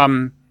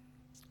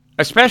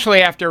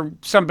 especially after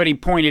somebody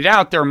pointed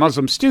out there are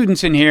Muslim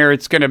students in here,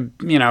 it's going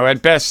to,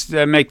 at best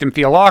make them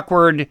feel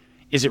awkward.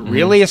 Is it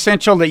really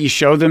essential that you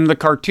show them the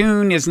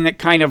cartoon? Isn't it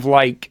kind of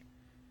like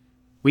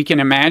we can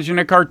imagine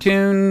a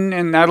cartoon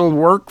and that'll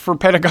work for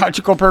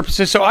pedagogical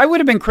purposes? So I would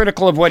have been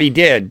critical of what he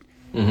did.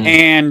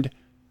 And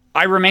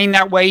I remain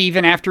that way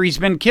even after he's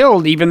been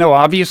killed, even though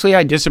obviously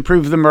I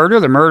disapprove of the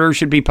murder. The murderer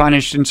should be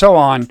punished and so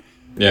on.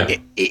 Yeah.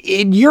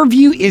 In your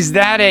view, is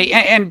that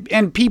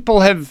and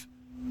people have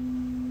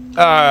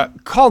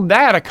called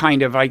that a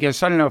kind of, I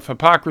guess, I don't know if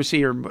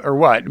hypocrisy or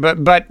what,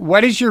 but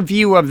what is your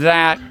view of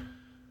that?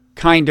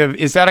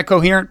 Is that a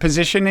coherent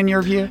position in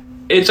your view?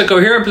 It's a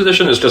coherent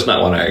position. It's just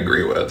not one I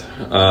agree with.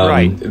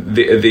 Right.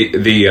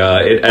 It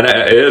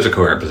is a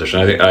coherent position.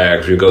 I think I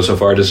actually go so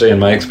far to say, in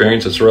my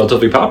experience, it's a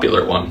relatively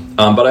popular one.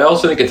 But I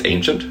also think it's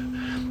ancient.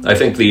 I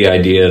think the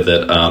idea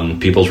that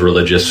people's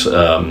religious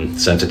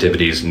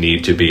sensitivities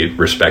need to be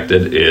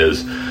respected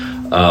is,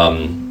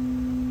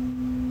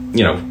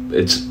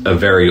 it's a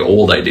very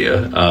old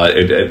idea,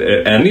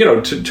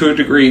 and to a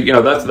degree,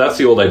 that's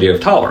the old idea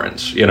of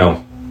tolerance.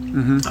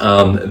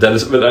 That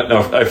is,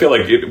 but I feel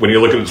like when you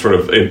look at it sort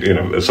of,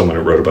 as someone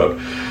who wrote about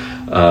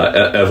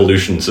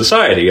evolution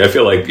society, I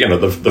feel like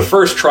the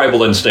first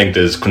tribal instinct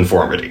is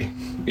conformity.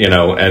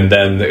 And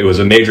then it was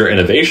a major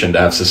innovation to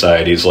have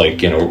societies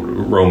like,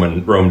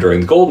 Rome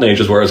during the Golden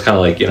Ages, where it's kind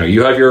of like,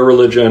 you have your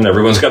religion,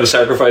 everyone's got to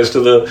sacrifice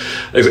to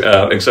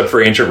except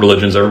for ancient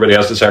religions, everybody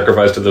has to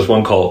sacrifice to this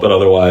one cult, but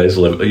otherwise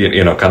live,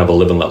 kind of a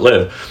live and let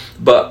live.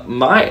 But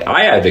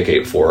I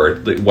advocate for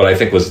what I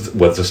think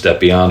was a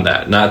step beyond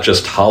that, not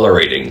just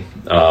tolerating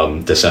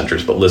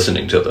dissenters, but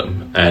listening to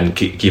them and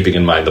keeping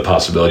in mind the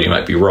possibility you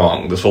might be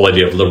wrong. This whole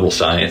idea of liberal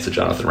science that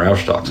Jonathan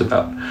Rauch talks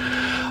about.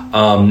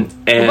 And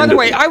by the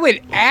way, I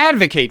would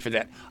advocate for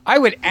that. I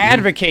would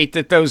advocate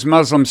that those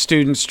Muslim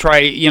students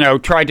try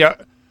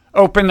to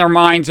open their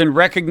minds and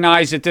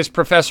recognize that this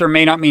professor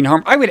may not mean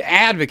harm. I would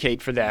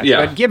advocate for that.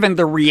 Yeah. But given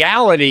the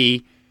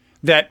reality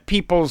that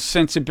people's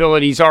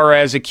sensibilities are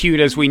as acute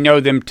as we know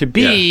them to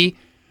be,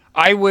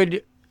 I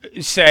would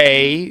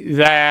say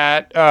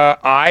that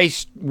I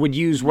would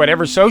use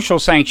whatever social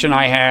sanction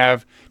I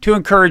have to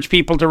encourage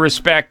people to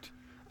respect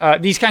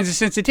these kinds of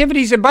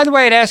sensitivities. And by the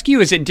way, I'd ask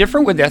you, is it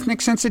different with ethnic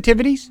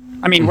sensitivities?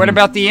 I mean, what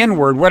about the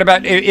N-word? What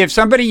about if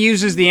somebody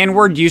uses the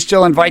N-word, do you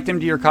still invite them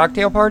to your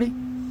cocktail party?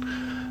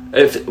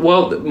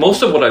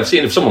 Most of what I've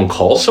seen, if someone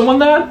calls someone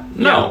that,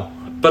 no.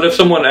 But if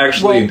someone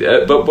actually,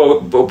 but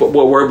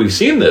where we've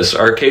seen this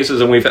are cases,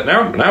 and we've had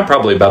now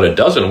probably about a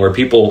dozen, where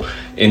people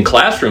in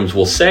classrooms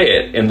will say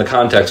it in the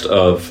context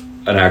of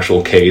an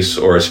actual case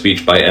or a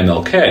speech by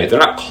MLK. They're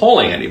not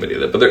calling anybody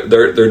that, but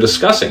they're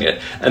discussing it.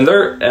 And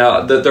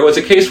there was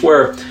a case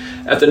where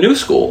at the New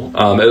School,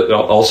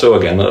 also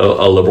again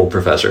a liberal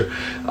professor,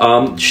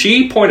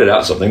 she pointed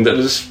out something that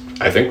is,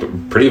 I think, a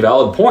pretty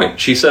valid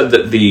point. She said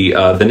that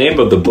the name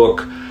of the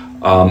book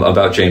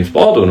about James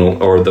Baldwin,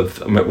 or the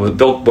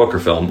book or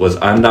film, was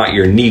 "I'm Not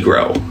Your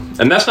Negro,"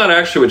 and that's not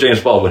actually what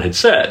James Baldwin had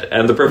said.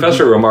 And the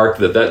professor remarked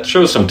that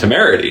shows some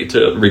temerity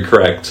to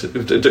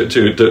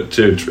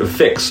to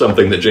fix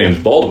something that James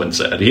Baldwin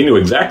said. He knew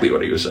exactly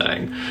what he was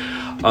saying,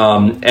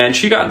 and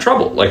she got in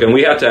trouble. And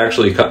we had to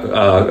actually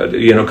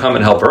come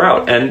and help her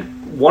out.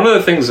 And one of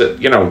the things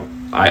that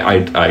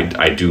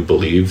I do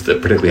believe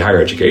that particularly higher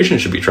education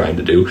should be trying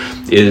to do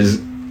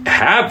is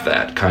have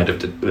that kind of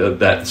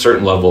that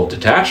certain level of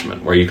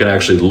detachment where you can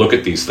actually look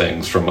at these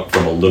things from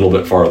a little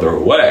bit farther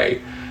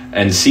away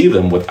and see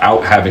them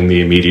without having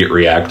the immediate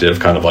reactive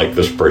kind of like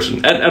this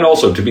person. And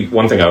also, to be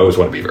one thing I always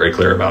want to be very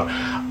clear about,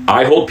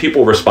 I hold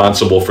people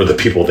responsible for the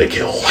people they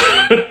kill.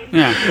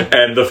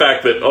 And the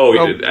fact that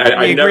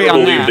I never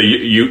believed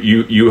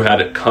that you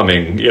had it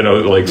coming,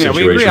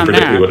 situation,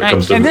 particularly when it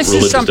comes to religious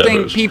this is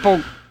something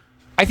devots.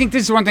 I think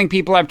this is one thing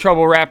people have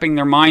trouble wrapping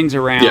their minds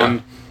around. Yeah.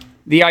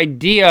 The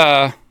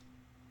idea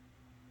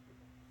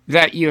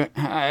that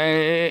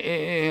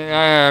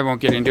I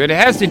won't get into it. It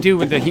has to do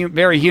with the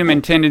very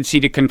human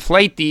tendency to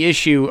conflate the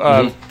issue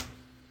of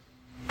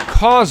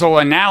causal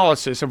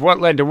analysis of what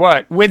led to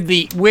what with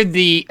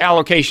the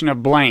allocation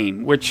of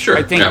blame, which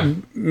I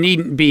think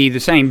needn't be the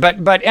same.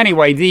 But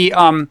anyway,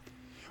 well,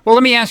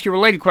 let me ask you a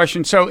related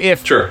question. So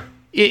if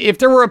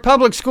there were a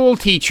public school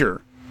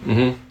teacher.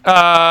 And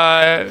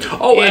I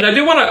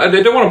do want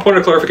to point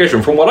a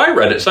clarification. From what I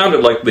read, it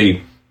sounded like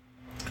the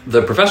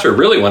professor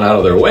really went out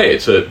of their way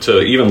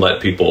to even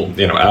let people,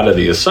 out of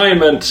the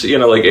assignment. It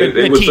was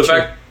teacher. The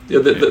fact.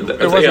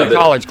 It wasn't a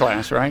college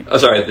class, right?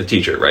 Sorry, the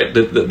teacher, right?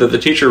 The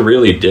teacher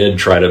really did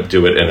try to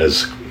do it in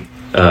as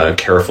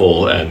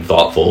careful and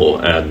thoughtful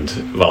and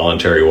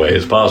voluntary way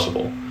as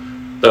possible.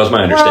 That was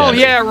my understanding. Well,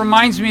 yeah, it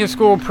reminds me of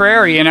school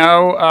prayer,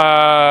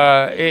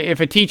 if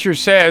a teacher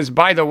says,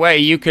 by the way,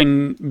 you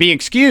can be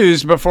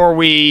excused before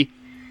we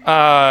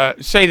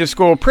say the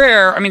school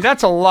prayer, I mean,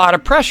 that's a lot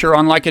of pressure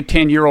on like a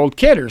 10-year-old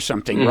kid or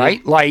something, right?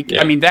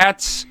 I mean,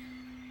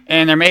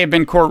 and there may have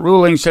been court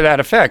rulings to that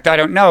effect. I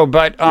don't know,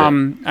 but,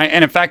 and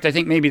in fact, I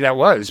think maybe that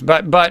was,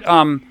 but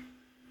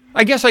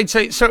I guess I'd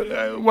say,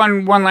 so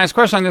one last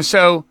question on this.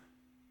 So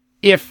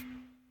if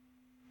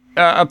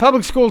a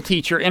public school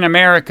teacher in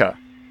America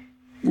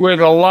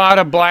with a lot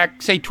of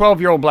black, say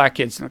 12-year-old black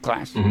kids in the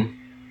class,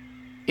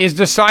 is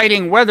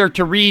deciding whether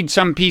to read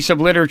some piece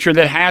of literature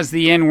that has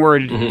the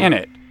N-word in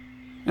it.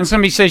 And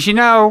somebody says,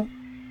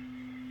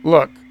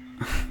 look,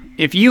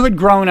 if you had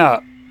grown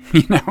up,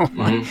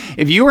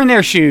 if you were in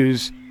their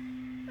shoes,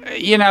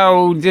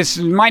 this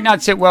might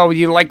not sit well with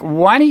you. Like,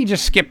 why don't you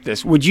just skip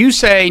this? Would you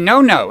say,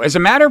 no, as a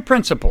matter of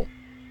principle,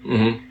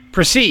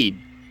 proceed,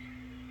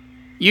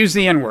 use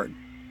the N-word?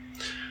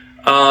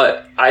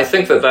 I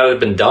think that had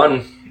been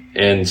done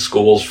in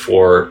schools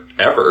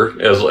forever,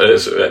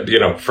 as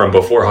from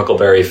before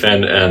Huckleberry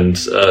Finn and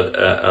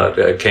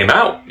came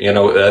out.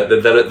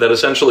 That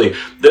essentially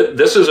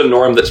this is a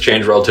norm that's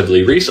changed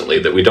relatively recently.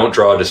 That we don't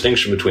draw a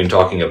distinction between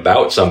talking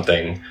about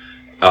something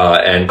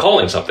and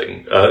calling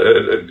something.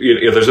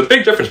 There's a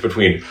big difference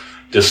between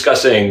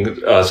discussing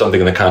something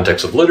in the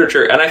context of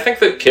literature, and I think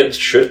that kids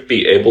should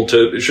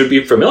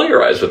be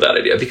familiarized with that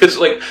idea, because,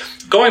 like,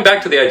 going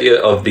back to the idea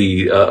of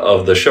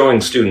the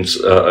showing students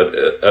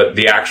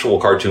the actual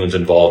cartoons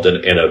involved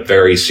in a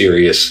very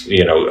serious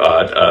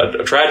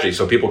tragedy,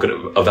 so people could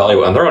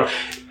evaluate on their own.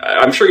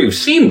 I'm sure you've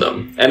seen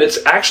them, and it's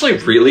actually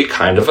really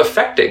kind of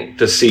affecting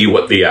to see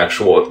what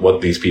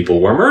these people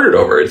were murdered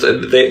over.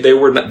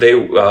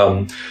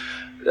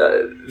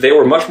 They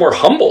were much more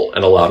humble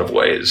in a lot of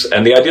ways,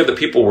 and the idea that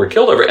people were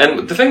killed over.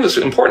 And the thing that's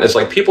important is,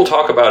 like, people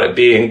talk about it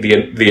being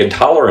the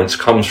intolerance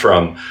comes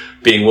from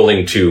being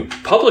willing to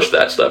publish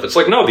that stuff. It's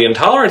like, no, the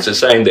intolerance is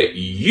saying that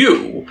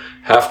you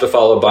have to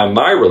follow by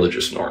my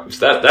religious norms.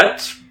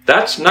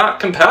 That's not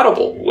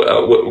compatible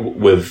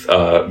with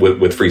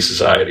free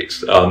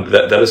societies.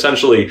 That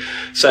essentially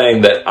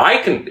saying that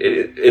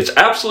it's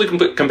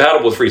absolutely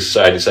compatible with free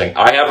society, saying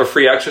I have a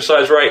free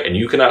exercise right and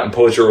you cannot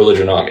impose your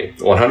religion on me.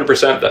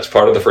 100%, that's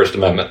part of the First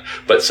Amendment.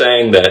 But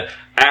saying that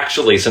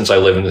actually, since I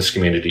live in this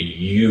community,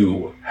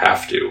 you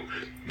have to,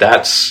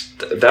 that's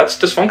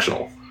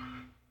dysfunctional.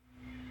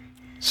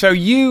 So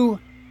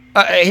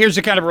here's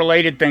a kind of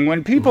related thing.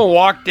 When people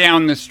walk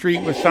down the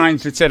street with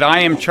signs that said, I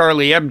am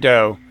Charlie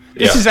Hebdo,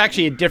 this is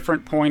actually a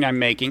different point I'm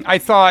making. I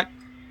thought,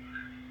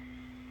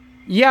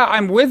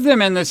 I'm with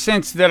them in the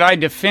sense that I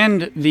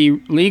defend the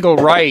legal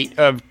right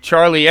of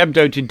Charlie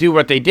Hebdo to do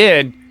what they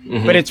did,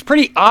 but it's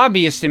pretty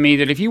obvious to me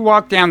that if you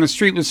walk down the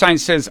street with a sign that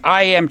says,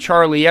 I am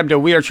Charlie Hebdo,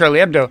 we are Charlie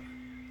Hebdo,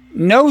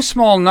 no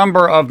small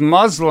number of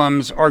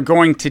Muslims are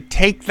going to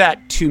take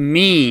that to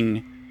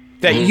mean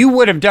that you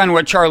would have done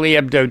what Charlie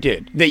Hebdo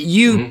did, that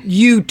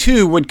you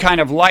too would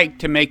kind of like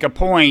to make a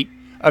point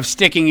of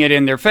sticking it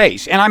in their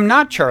face. And I'm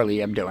not Charlie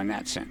Hebdo in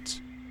that sense.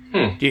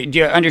 Do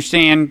you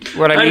understand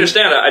what I mean? I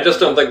understand. I just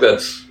don't think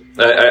that's...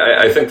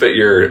 I think that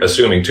you're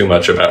assuming too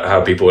much about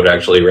how people would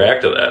actually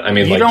react to that. I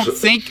mean, you don't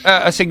think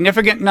a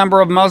significant number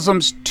of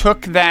Muslims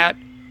took that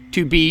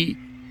to be...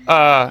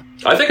 I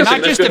think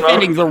not just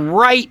defending the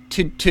right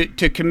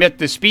to commit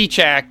the Speech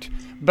Act,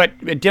 but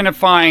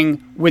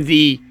identifying with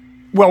the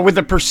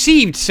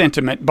perceived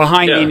sentiment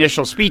behind the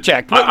initial Speech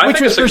Act,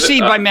 which was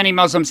perceived by many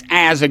Muslims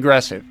as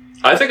aggressive.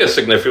 I think a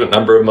significant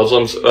number of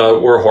Muslims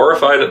were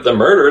horrified at the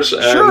murders.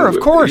 And, sure, of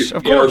course.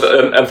 And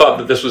thought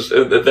that this was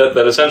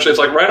that essentially it's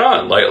like right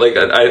on. Like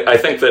I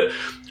think that,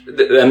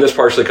 and this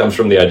partially comes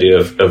from the idea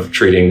of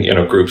treating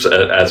groups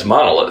as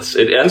monoliths.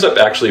 It ends up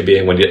actually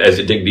being, as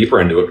you dig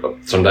deeper into it,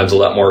 sometimes a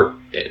lot more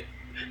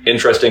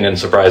interesting and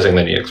surprising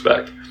than you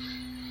expect.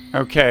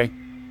 Okay.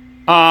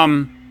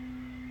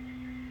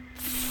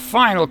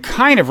 Final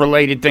kind of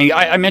related thing.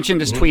 I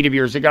mentioned this tweet of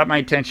yours that got my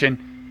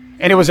attention.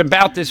 And it was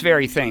about this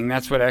very thing.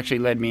 That's what actually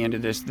led me into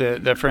this,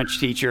 the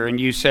French teacher.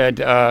 And you said,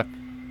 it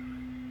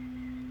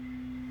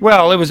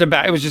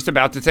was just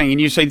about the thing. And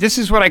you say, this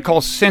is what I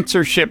call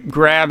censorship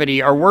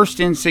gravity. Our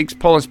worst instincts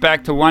pull us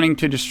back to wanting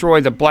to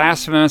destroy the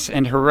blasphemous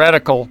and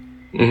heretical.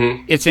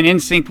 It's an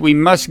instinct we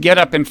must get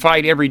up and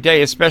fight every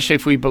day, especially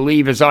if we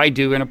believe, as I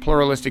do, in a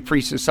pluralistic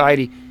free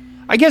society.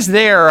 I guess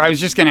I was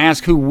just going to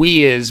ask who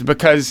we is,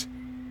 because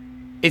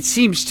it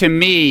seems to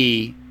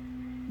me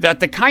that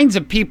the kinds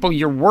of people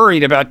you're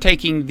worried about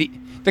taking,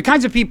 the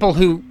kinds of people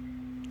who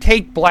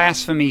take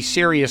blasphemy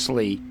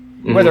seriously,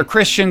 whether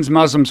Christians,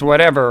 Muslims,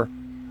 whatever,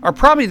 are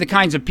probably the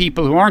kinds of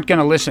people who aren't going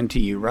to listen to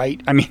you, right?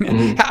 I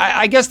mean,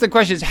 I guess the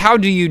question is, how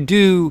do you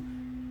do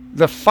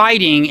the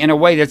fighting in a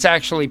way that's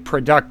actually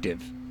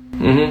productive?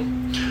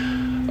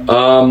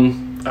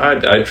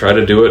 I try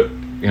to do it,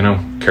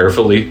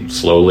 carefully,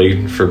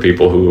 slowly, for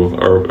people who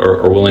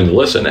are willing to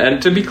listen.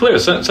 And to be clear,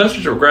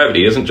 censorship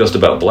gravity isn't just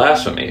about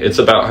blasphemy. It's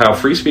about how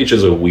free speech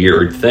is a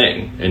weird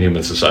thing in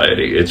human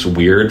society. It's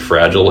weird,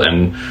 fragile,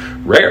 and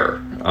rare.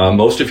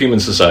 Most of human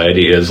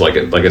society is, like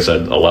I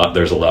said,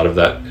 there's a lot of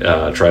that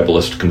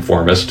tribalist,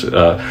 conformist.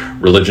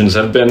 Religions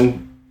have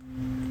been,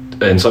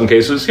 in some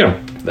cases,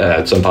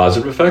 had some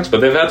positive effects, but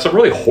they've had some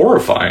really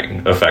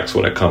horrifying effects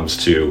when it comes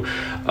to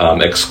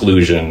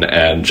exclusion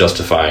and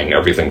justifying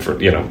everything for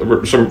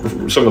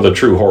some of the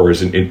true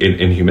horrors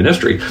in human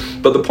history.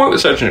 But the point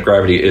with censorship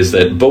gravity is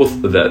that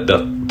both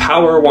the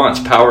power wants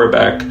power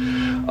back,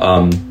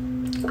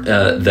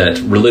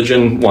 that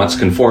religion wants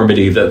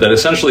conformity, that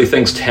essentially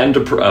things tend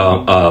to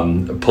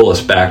pull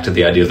us back to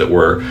the idea that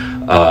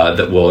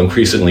that we'll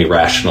increasingly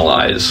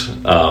rationalize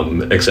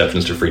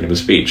exceptions to freedom of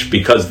speech,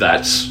 because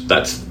that's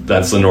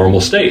the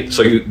normal state.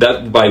 So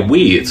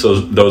it's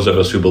those of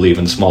us who believe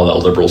in small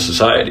L liberal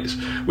societies.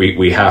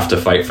 We have to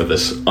fight for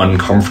this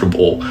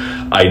uncomfortable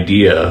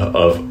idea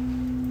of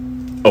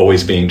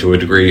always being, to a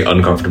degree,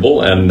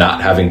 uncomfortable and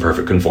not having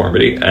perfect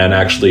conformity. And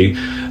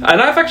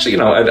I've actually,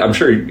 I'm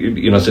sure,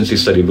 since you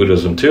study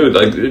Buddhism too,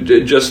 like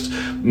just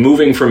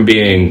moving from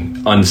being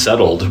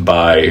unsettled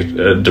by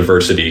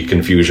diversity,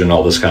 confusion,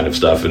 all this kind of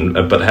stuff,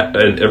 but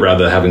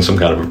rather having some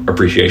kind of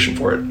appreciation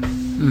for it.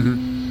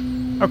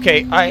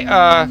 Okay,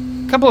 a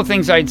couple of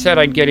things I'd said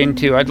I'd get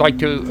into. I'd like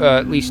to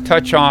at least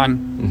touch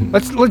on.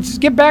 Let's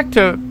get back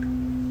to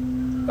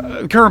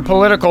current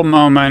political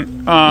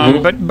moment.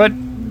 But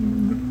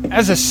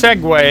as a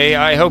segue,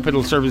 I hope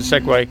it'll serve as a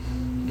segue.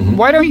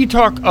 Why don't you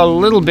talk a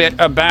little bit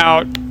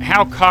about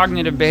how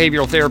cognitive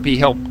behavioral therapy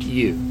helped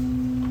you?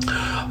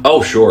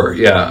 Oh, sure.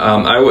 Yeah.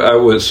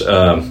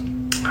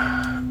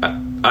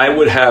 I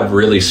would have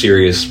really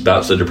serious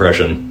bouts of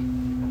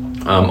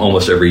depression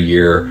almost every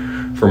year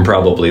from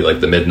probably like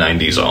the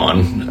mid-90s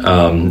on.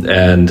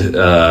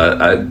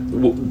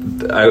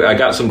 I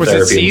got some therapy.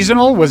 Was it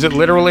seasonal? Was it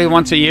literally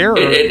once a year?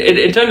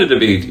 It tended to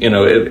be,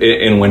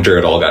 in winter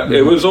it all got,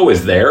 it was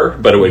always there,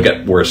 but it would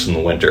get worse in the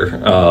winter,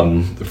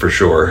 for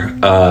sure.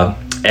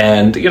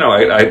 And,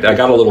 I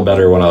got a little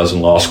better when I was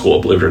in law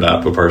school, believe it or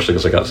not, but partially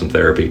because I got some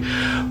therapy.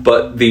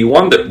 But the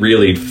one that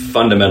really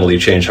fundamentally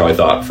changed how I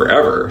thought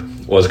forever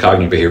was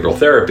cognitive behavioral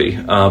therapy.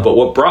 But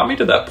what brought me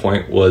to that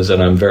point was,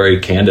 and I'm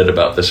very candid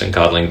about this in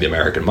Coddling the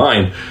American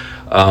Mind,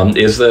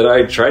 is that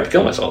I tried to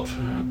kill myself.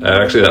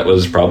 Actually, that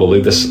was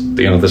probably the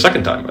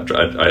second time I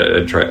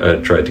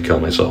tried to kill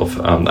myself.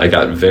 I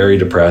got very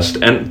depressed,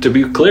 and to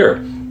be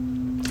clear,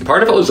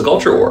 part of it was the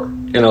culture war.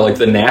 Like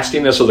the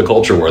nastiness of the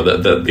culture war,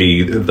 the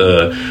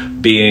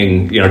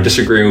being,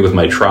 disagreeing with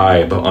my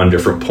tribe on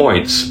different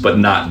points, but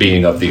not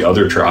being of the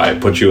other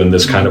tribe, put you in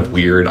this kind of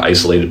weird,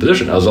 isolated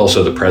position. I was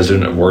also the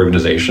president of an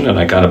organization, and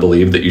I kind of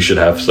believed that you should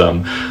have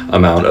some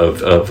amount of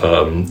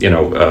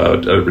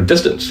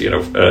distance,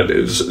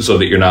 so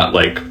that you're not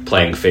like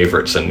playing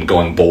favorites and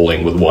going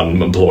bowling with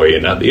one employee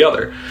and not the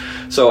other.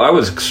 So I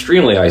was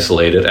extremely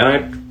isolated, and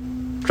I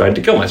tried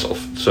to kill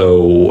myself.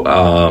 So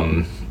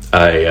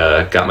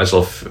I got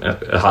myself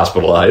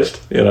hospitalized,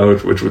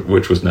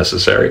 which was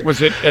necessary. Was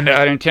it an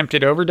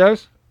attempted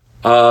overdose?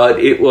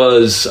 It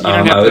was. You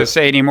don't have to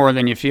say any more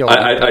than you feel.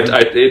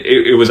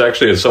 It was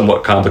actually a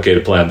somewhat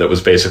complicated plan that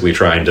was basically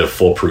trying to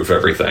foolproof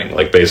everything,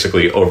 like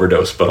basically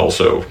overdose, but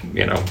also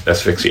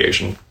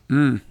asphyxiation.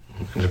 To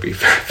be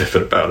very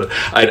vivid about it.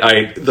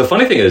 The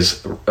funny thing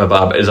is,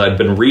 Bob, is I'd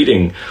been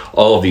reading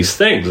all of these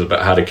things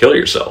about how to kill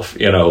yourself,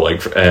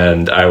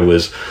 and I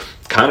was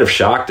kind of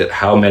shocked at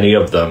how many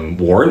of them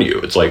warn you.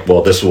 It's like,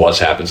 well, this is what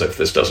happens if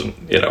this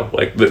doesn't,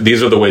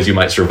 these are the ways you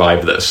might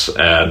survive this,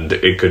 and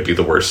it could be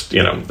the worst,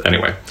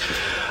 anyway.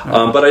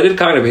 But I did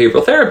cognitive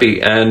behavioral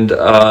therapy, and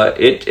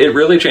it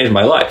really changed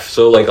my life.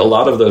 So, like, a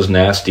lot of those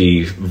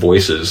nasty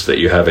voices that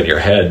you have in your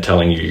head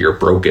telling you you're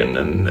broken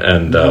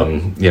and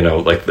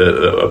like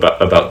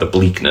about the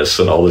bleakness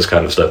and all this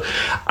kind of stuff,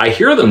 I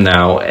hear them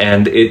now,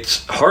 and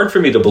it's hard for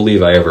me to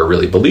believe I ever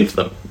really believed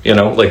them.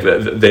 Like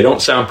they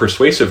don't sound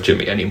persuasive to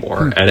me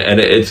anymore, and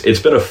it's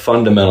been a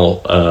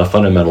fundamental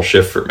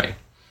shift for me.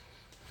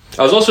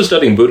 I was also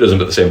studying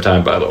Buddhism at the same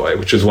time, by the way,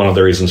 which is one of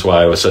the reasons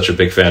why I was such a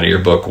big fan of your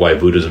book, Why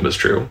Buddhism is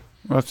True.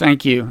 Well,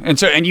 thank you.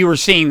 And you were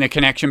seeing the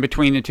connection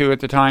between the two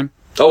at the time?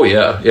 Oh,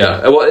 yeah.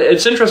 Well,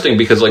 it's interesting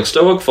because, like,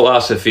 Stoic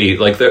philosophy,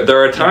 like,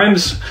 there are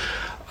times,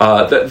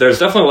 there's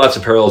definitely lots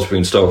of parallels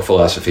between Stoic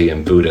philosophy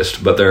and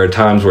Buddhist, but there are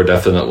times where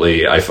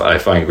definitely I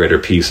find greater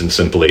peace in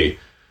simply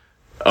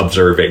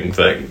observing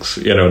things,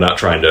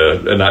 not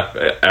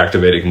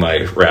activating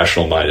my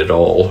rational mind at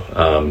all,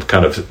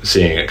 kind of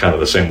seeing it kind of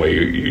the same way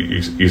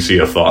you see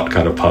a thought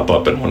kind of pop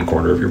up in one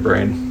corner of your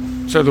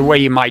brain. So the way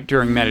you might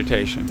during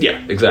meditation.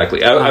 Yeah, exactly.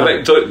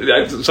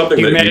 Something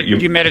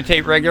you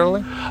meditate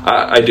regularly?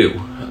 I do.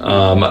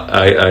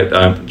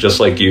 I'm just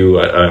like you.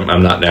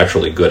 I'm not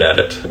naturally good at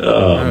it,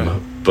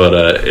 but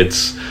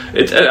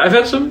I've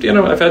had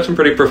some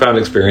pretty profound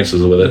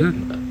experiences with it.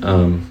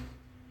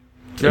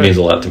 It means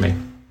a lot to me.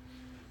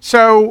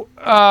 So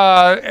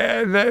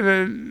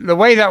the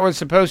way that was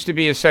supposed to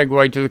be a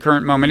segue to the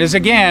current moment is,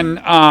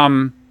 again,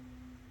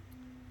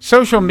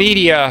 social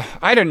media.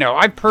 I don't know.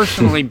 I've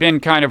personally been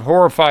kind of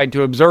horrified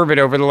to observe it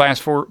over the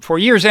last four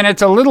years, and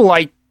it's a little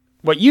like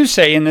what you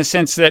say in the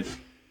sense that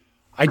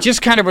I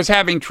just kind of was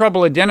having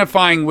trouble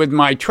identifying with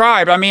my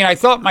tribe. I mean, I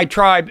thought my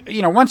tribe,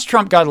 once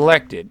Trump got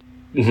elected,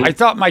 I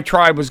thought my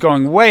tribe was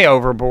going way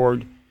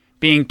overboard,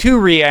 being too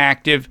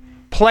reactive,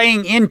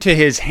 playing into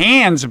his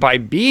hands by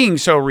being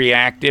so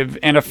reactive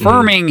and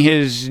affirming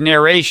his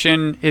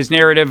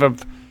narrative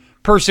of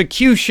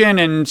persecution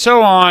and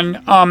so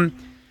on.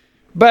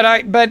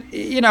 But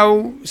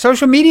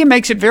social media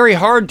makes it very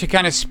hard to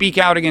kind of speak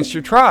out against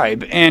your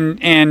tribe,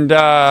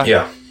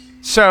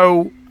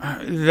 so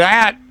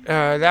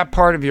that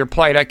part of your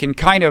plight I can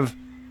kind of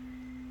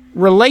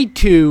relate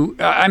to.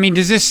 I mean,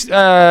 does this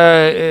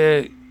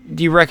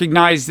do you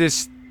recognize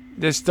this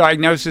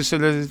diagnosis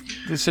of the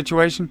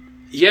situation?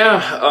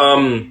 Yeah,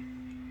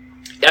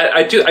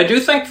 I do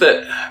think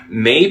that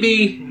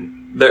maybe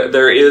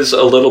there is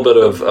a little bit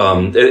of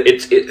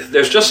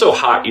there's just so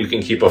hot you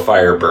can keep a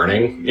fire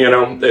burning.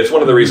 It's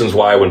one of the reasons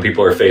why when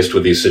people are faced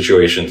with these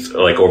situations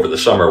like over the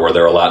summer where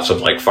there are lots of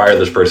like fire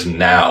this person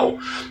now,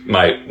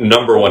 my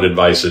number one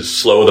advice is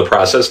slow the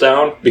process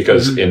down,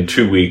 because in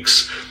 2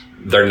 weeks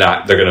they're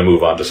going to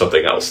move on to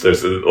something else.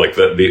 There's like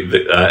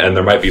and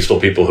there might be still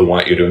people who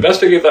want you to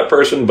investigate that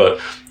person, but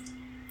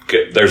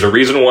there's a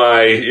reason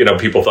why,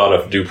 people thought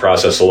of due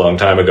process a long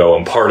time ago,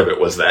 and part of it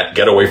was that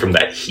get away from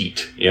that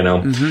heat,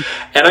 And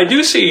I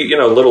do see,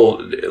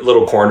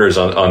 little corners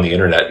on the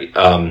internet,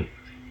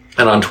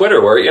 and on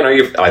Twitter where,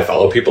 I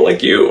follow people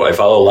like you. I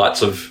follow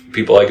lots of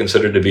people I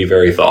consider to be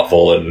very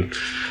thoughtful, and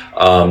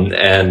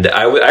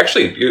I would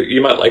actually,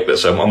 you might like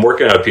this. I'm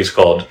working on a piece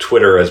called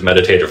Twitter as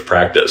Meditative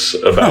Practice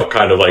about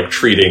kind of like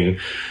treating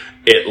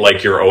it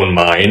like your own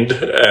mind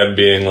and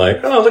being like,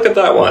 oh, look at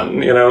that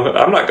one.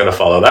 I'm not going to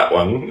follow that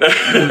one,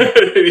 and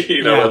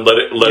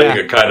letting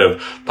it kind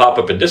of pop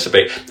up and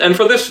dissipate. And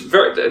for this,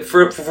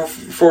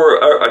 for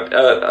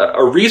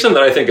a reason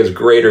that I think is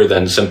greater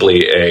than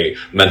simply a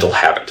mental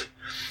habit.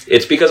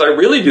 It's because I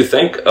really do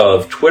think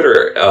of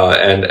Twitter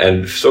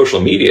and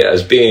social media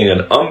as being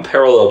an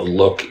unparalleled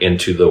look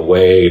into the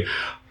way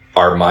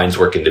our minds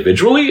work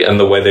individually and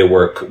the way they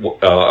work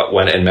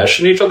when enmeshed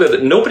in each other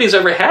that nobody's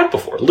ever had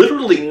before.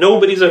 Literally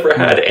nobody's ever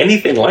had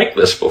anything like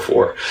this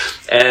before.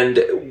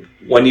 And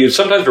when you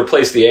sometimes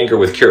replace the anger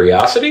with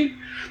curiosity,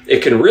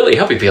 it can really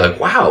help you be like,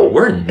 wow,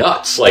 we're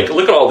nuts. Like,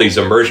 look at all these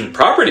emergent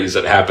properties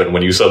that happen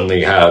when you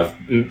suddenly have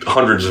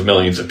hundreds of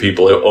millions of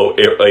people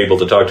able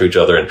to talk to each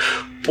other. And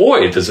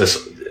boy, does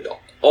this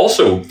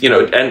also,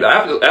 and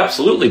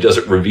absolutely does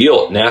it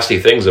reveal nasty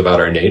things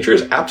about our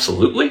natures?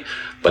 Absolutely.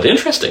 But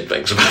interesting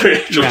things about our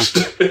natures.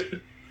 Yeah.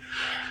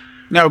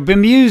 No,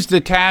 bemused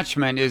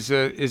attachment is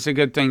a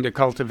good thing to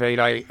cultivate,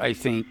 I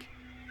think.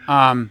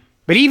 But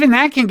even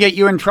that can get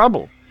you in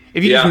trouble.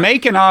 If you just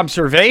make an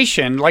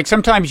observation, like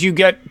sometimes you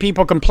get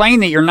people complain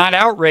that you're not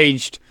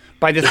outraged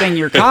by the thing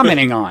you're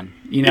commenting on,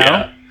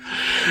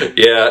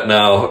 Yeah,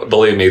 no,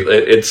 believe me,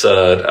 it's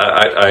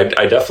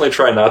I definitely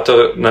try not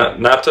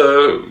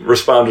to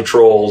respond to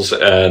trolls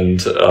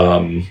and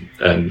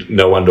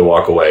know when to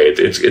walk away.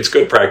 It's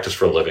good practice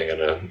for living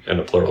in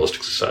a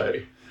pluralistic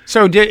society.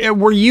 So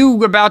were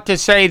you about to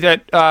say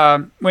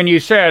that when you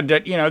said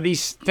that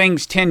these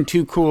things tend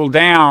to cool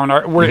down,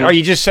 are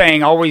you just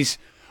saying always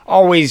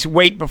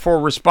wait before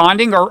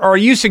responding, or are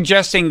you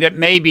suggesting that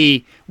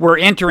maybe we're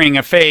entering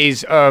a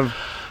phase of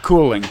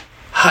cooling?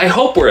 I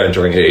hope we're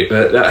entering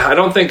I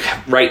don't think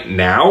right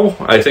now.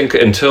 I think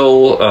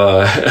until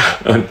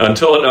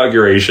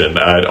inauguration,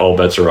 all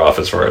bets are off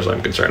as far as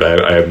I'm concerned.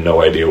 I have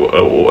no idea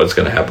what's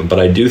going to happen, but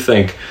I do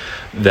think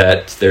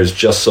that there's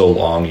just so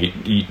long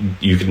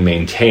you can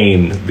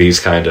maintain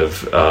these kind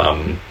of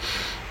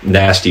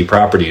nasty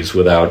properties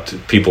without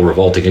people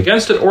revolting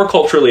against it or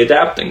culturally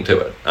adapting to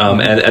it.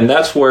 And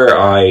that's where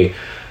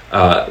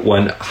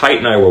when Haidt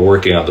and I were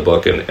working on the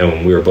book,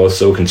 and we were both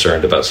so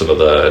concerned about some of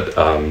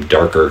the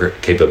darker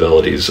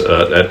capabilities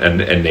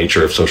and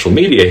nature of social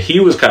media, he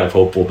was kind of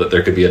hopeful that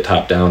there could be a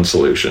top-down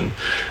solution.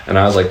 And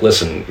I was like,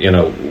 listen,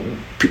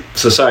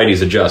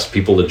 societies adjust,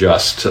 people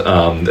adjust,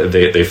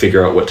 they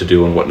figure out what to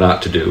do and what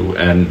not to do.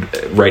 And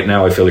right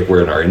now I feel like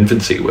we're in our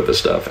infancy with this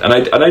stuff. And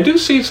I do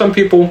see some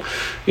people,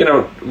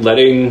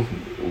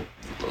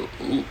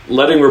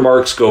 letting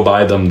remarks go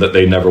by them that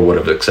they never would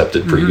have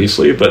accepted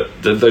previously, but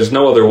there's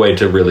no other way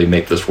to really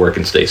make this work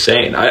and stay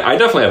sane. I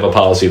definitely have a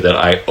policy that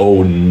I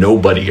owe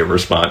nobody a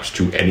response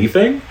to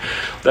anything.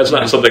 That's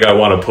not something I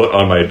want to put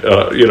on my,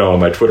 on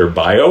my Twitter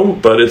bio,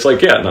 but it's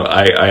like,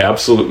 I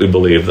absolutely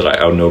believe that I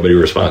owe nobody a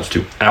response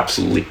to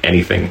absolutely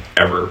anything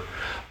ever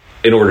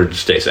in order to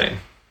stay sane.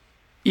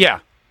 Yeah.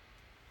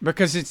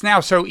 Because it's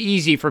now so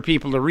easy for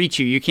people to reach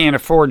you. You can't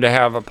afford to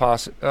have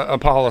a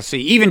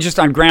policy, even just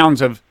on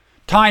grounds of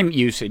time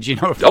usage,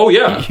 Oh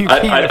yeah,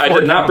 I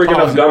did not bring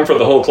enough gum for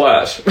the whole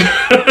class.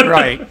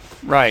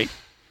 Right.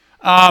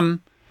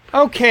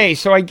 Okay,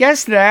 so I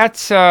guess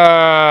that's.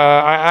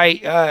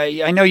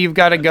 I know you've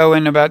got to go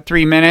in about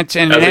 3 minutes,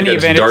 and in any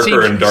event,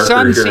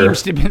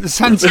 the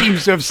sun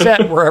seems to have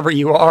set wherever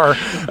you are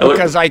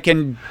because I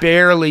can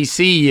barely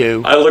see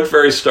you. I look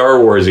very Star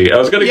Warsy.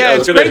 It's great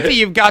that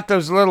you've got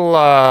those little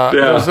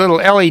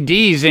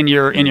LEDs in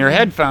your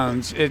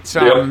headphones. It's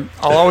I'll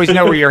always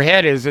know where your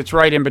head is. It's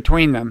right in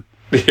between them.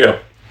 Yeah.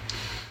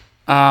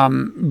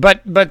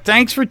 But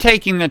thanks for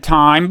taking the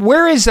time.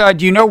 Where is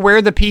do you know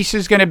where the piece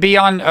is going to be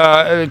on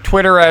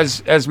Twitter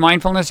as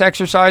mindfulness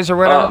exercise or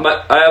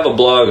whatever? I have a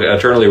blog,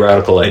 Eternally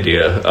Radical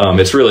Idea.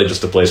 It's really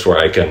just a place where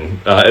I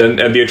can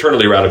and the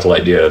Eternally Radical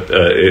Idea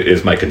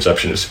is my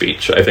conception of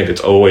speech. I think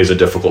it's always a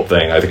difficult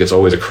thing. I think it's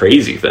always a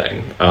crazy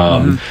thing.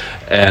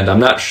 And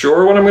I'm not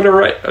sure when I'm going to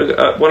write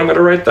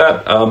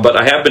that. But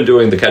I have been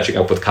doing the Catching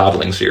Up with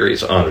Coddling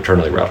series on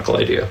Eternally Radical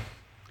Idea.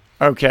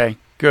 Okay.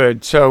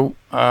 Good. So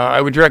I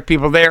would direct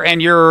people there.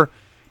 And your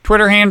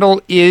Twitter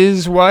handle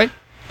is what?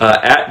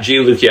 At G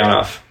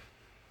Lukianoff.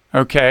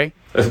 Okay.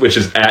 Which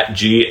is at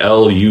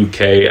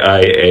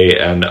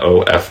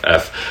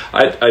GLUKIANOFF.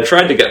 I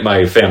tried to get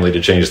my family to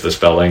change the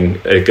spelling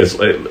because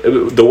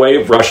the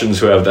way Russians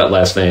who have that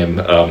last name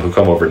who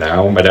come over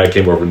now, my dad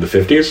came over in the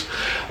 50s,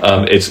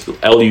 it's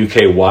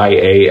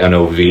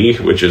LUKYANOV,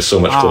 which is so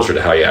much closer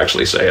to how you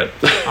actually say it.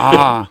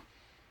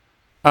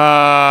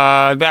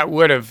 That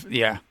would have,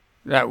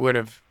 that would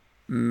have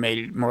made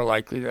it more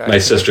likely that my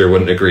sister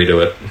wouldn't agree to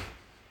it.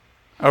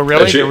 Oh,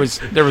 really? There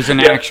was an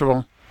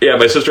actual. Yeah,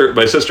 my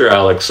sister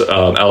Alex,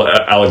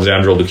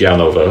 Alexandra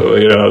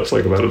Lukianova. It's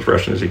like about as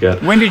Russian as you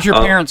get. When did your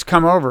parents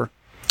come over?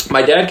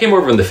 My dad came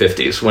over in the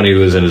 50s when he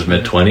was in his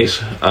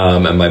mid-20s,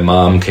 and my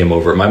mom came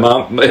over. My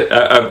mom,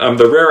 I'm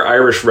the rare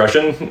Irish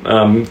Russian.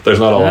 There's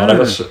not a lot of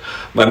us.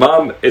 My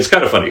mom, it's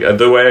kind of funny.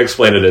 The way I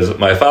explain it is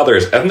my father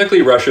is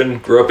ethnically Russian,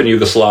 grew up in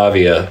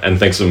Yugoslavia, and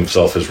thinks of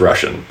himself as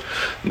Russian.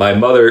 My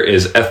mother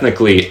is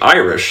ethnically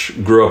Irish,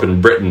 grew up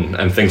in Britain,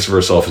 and thinks of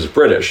herself as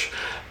British.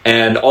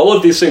 And all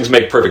of these things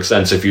make perfect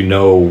sense if you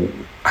know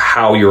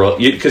how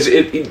because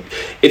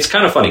it's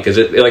kind of funny because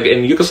like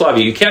in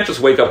Yugoslavia you can't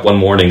just wake up one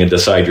morning and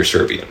decide you're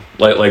Serbian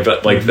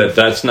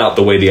that's not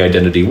the way the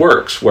identity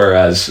works,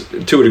 whereas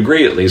to a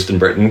degree at least in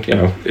Britain,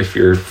 if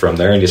you're from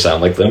there and you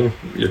sound like them,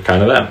 you're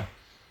kind of them.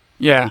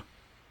 Yeah.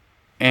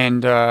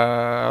 And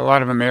a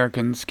lot of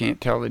Americans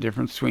can't tell the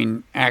difference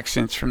between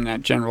accents from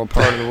that general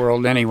part of the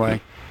world anyway.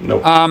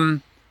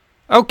 Nope.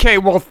 Okay,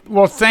 well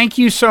thank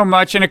you so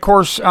much. And of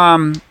course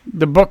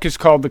the book is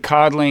called The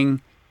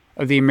Coddling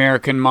of the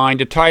American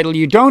Mind, a title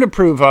you don't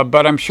approve of,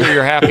 but I'm sure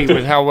you're happy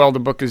with how well the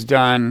book is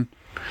done.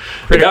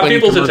 It got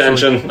people's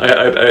attention.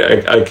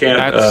 I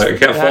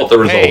can't fault the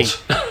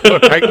results. Hey,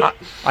 look,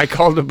 I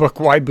called the book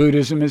 "Why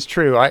Buddhism Is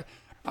True."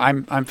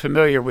 I'm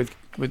familiar with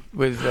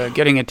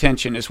getting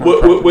attention as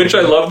one. Which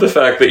I love the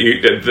fact that you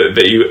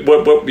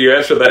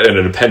answered that in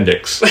an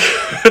appendix.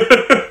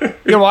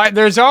 I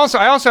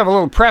also have a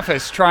little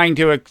preface trying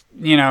to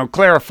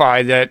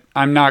clarify that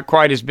I'm not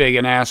quite as big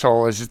an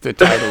asshole as the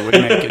title would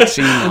make it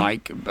seem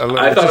like.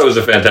 I thought it was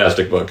a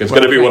fantastic book. It's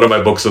going to be one of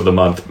my books of the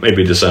month,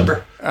 maybe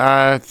December.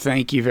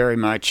 Thank you very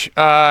much.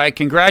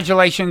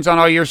 Congratulations on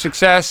all your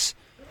success.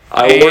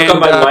 I'll work on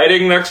my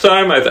lighting next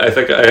time. I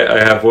think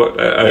I have what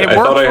it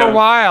worked for a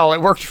while.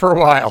 It worked for a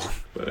while.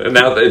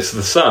 Now it's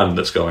the sun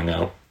that's going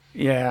out.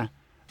 Yeah.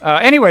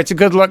 Anyway, it's a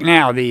good look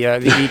now. The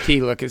ET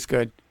look is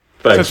good.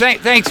 Thanks. So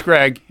thanks,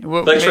 Greg.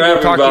 Thanks for having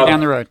me, talk Bob. to you down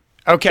the road.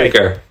 Okay. Take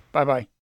care. Bye-bye.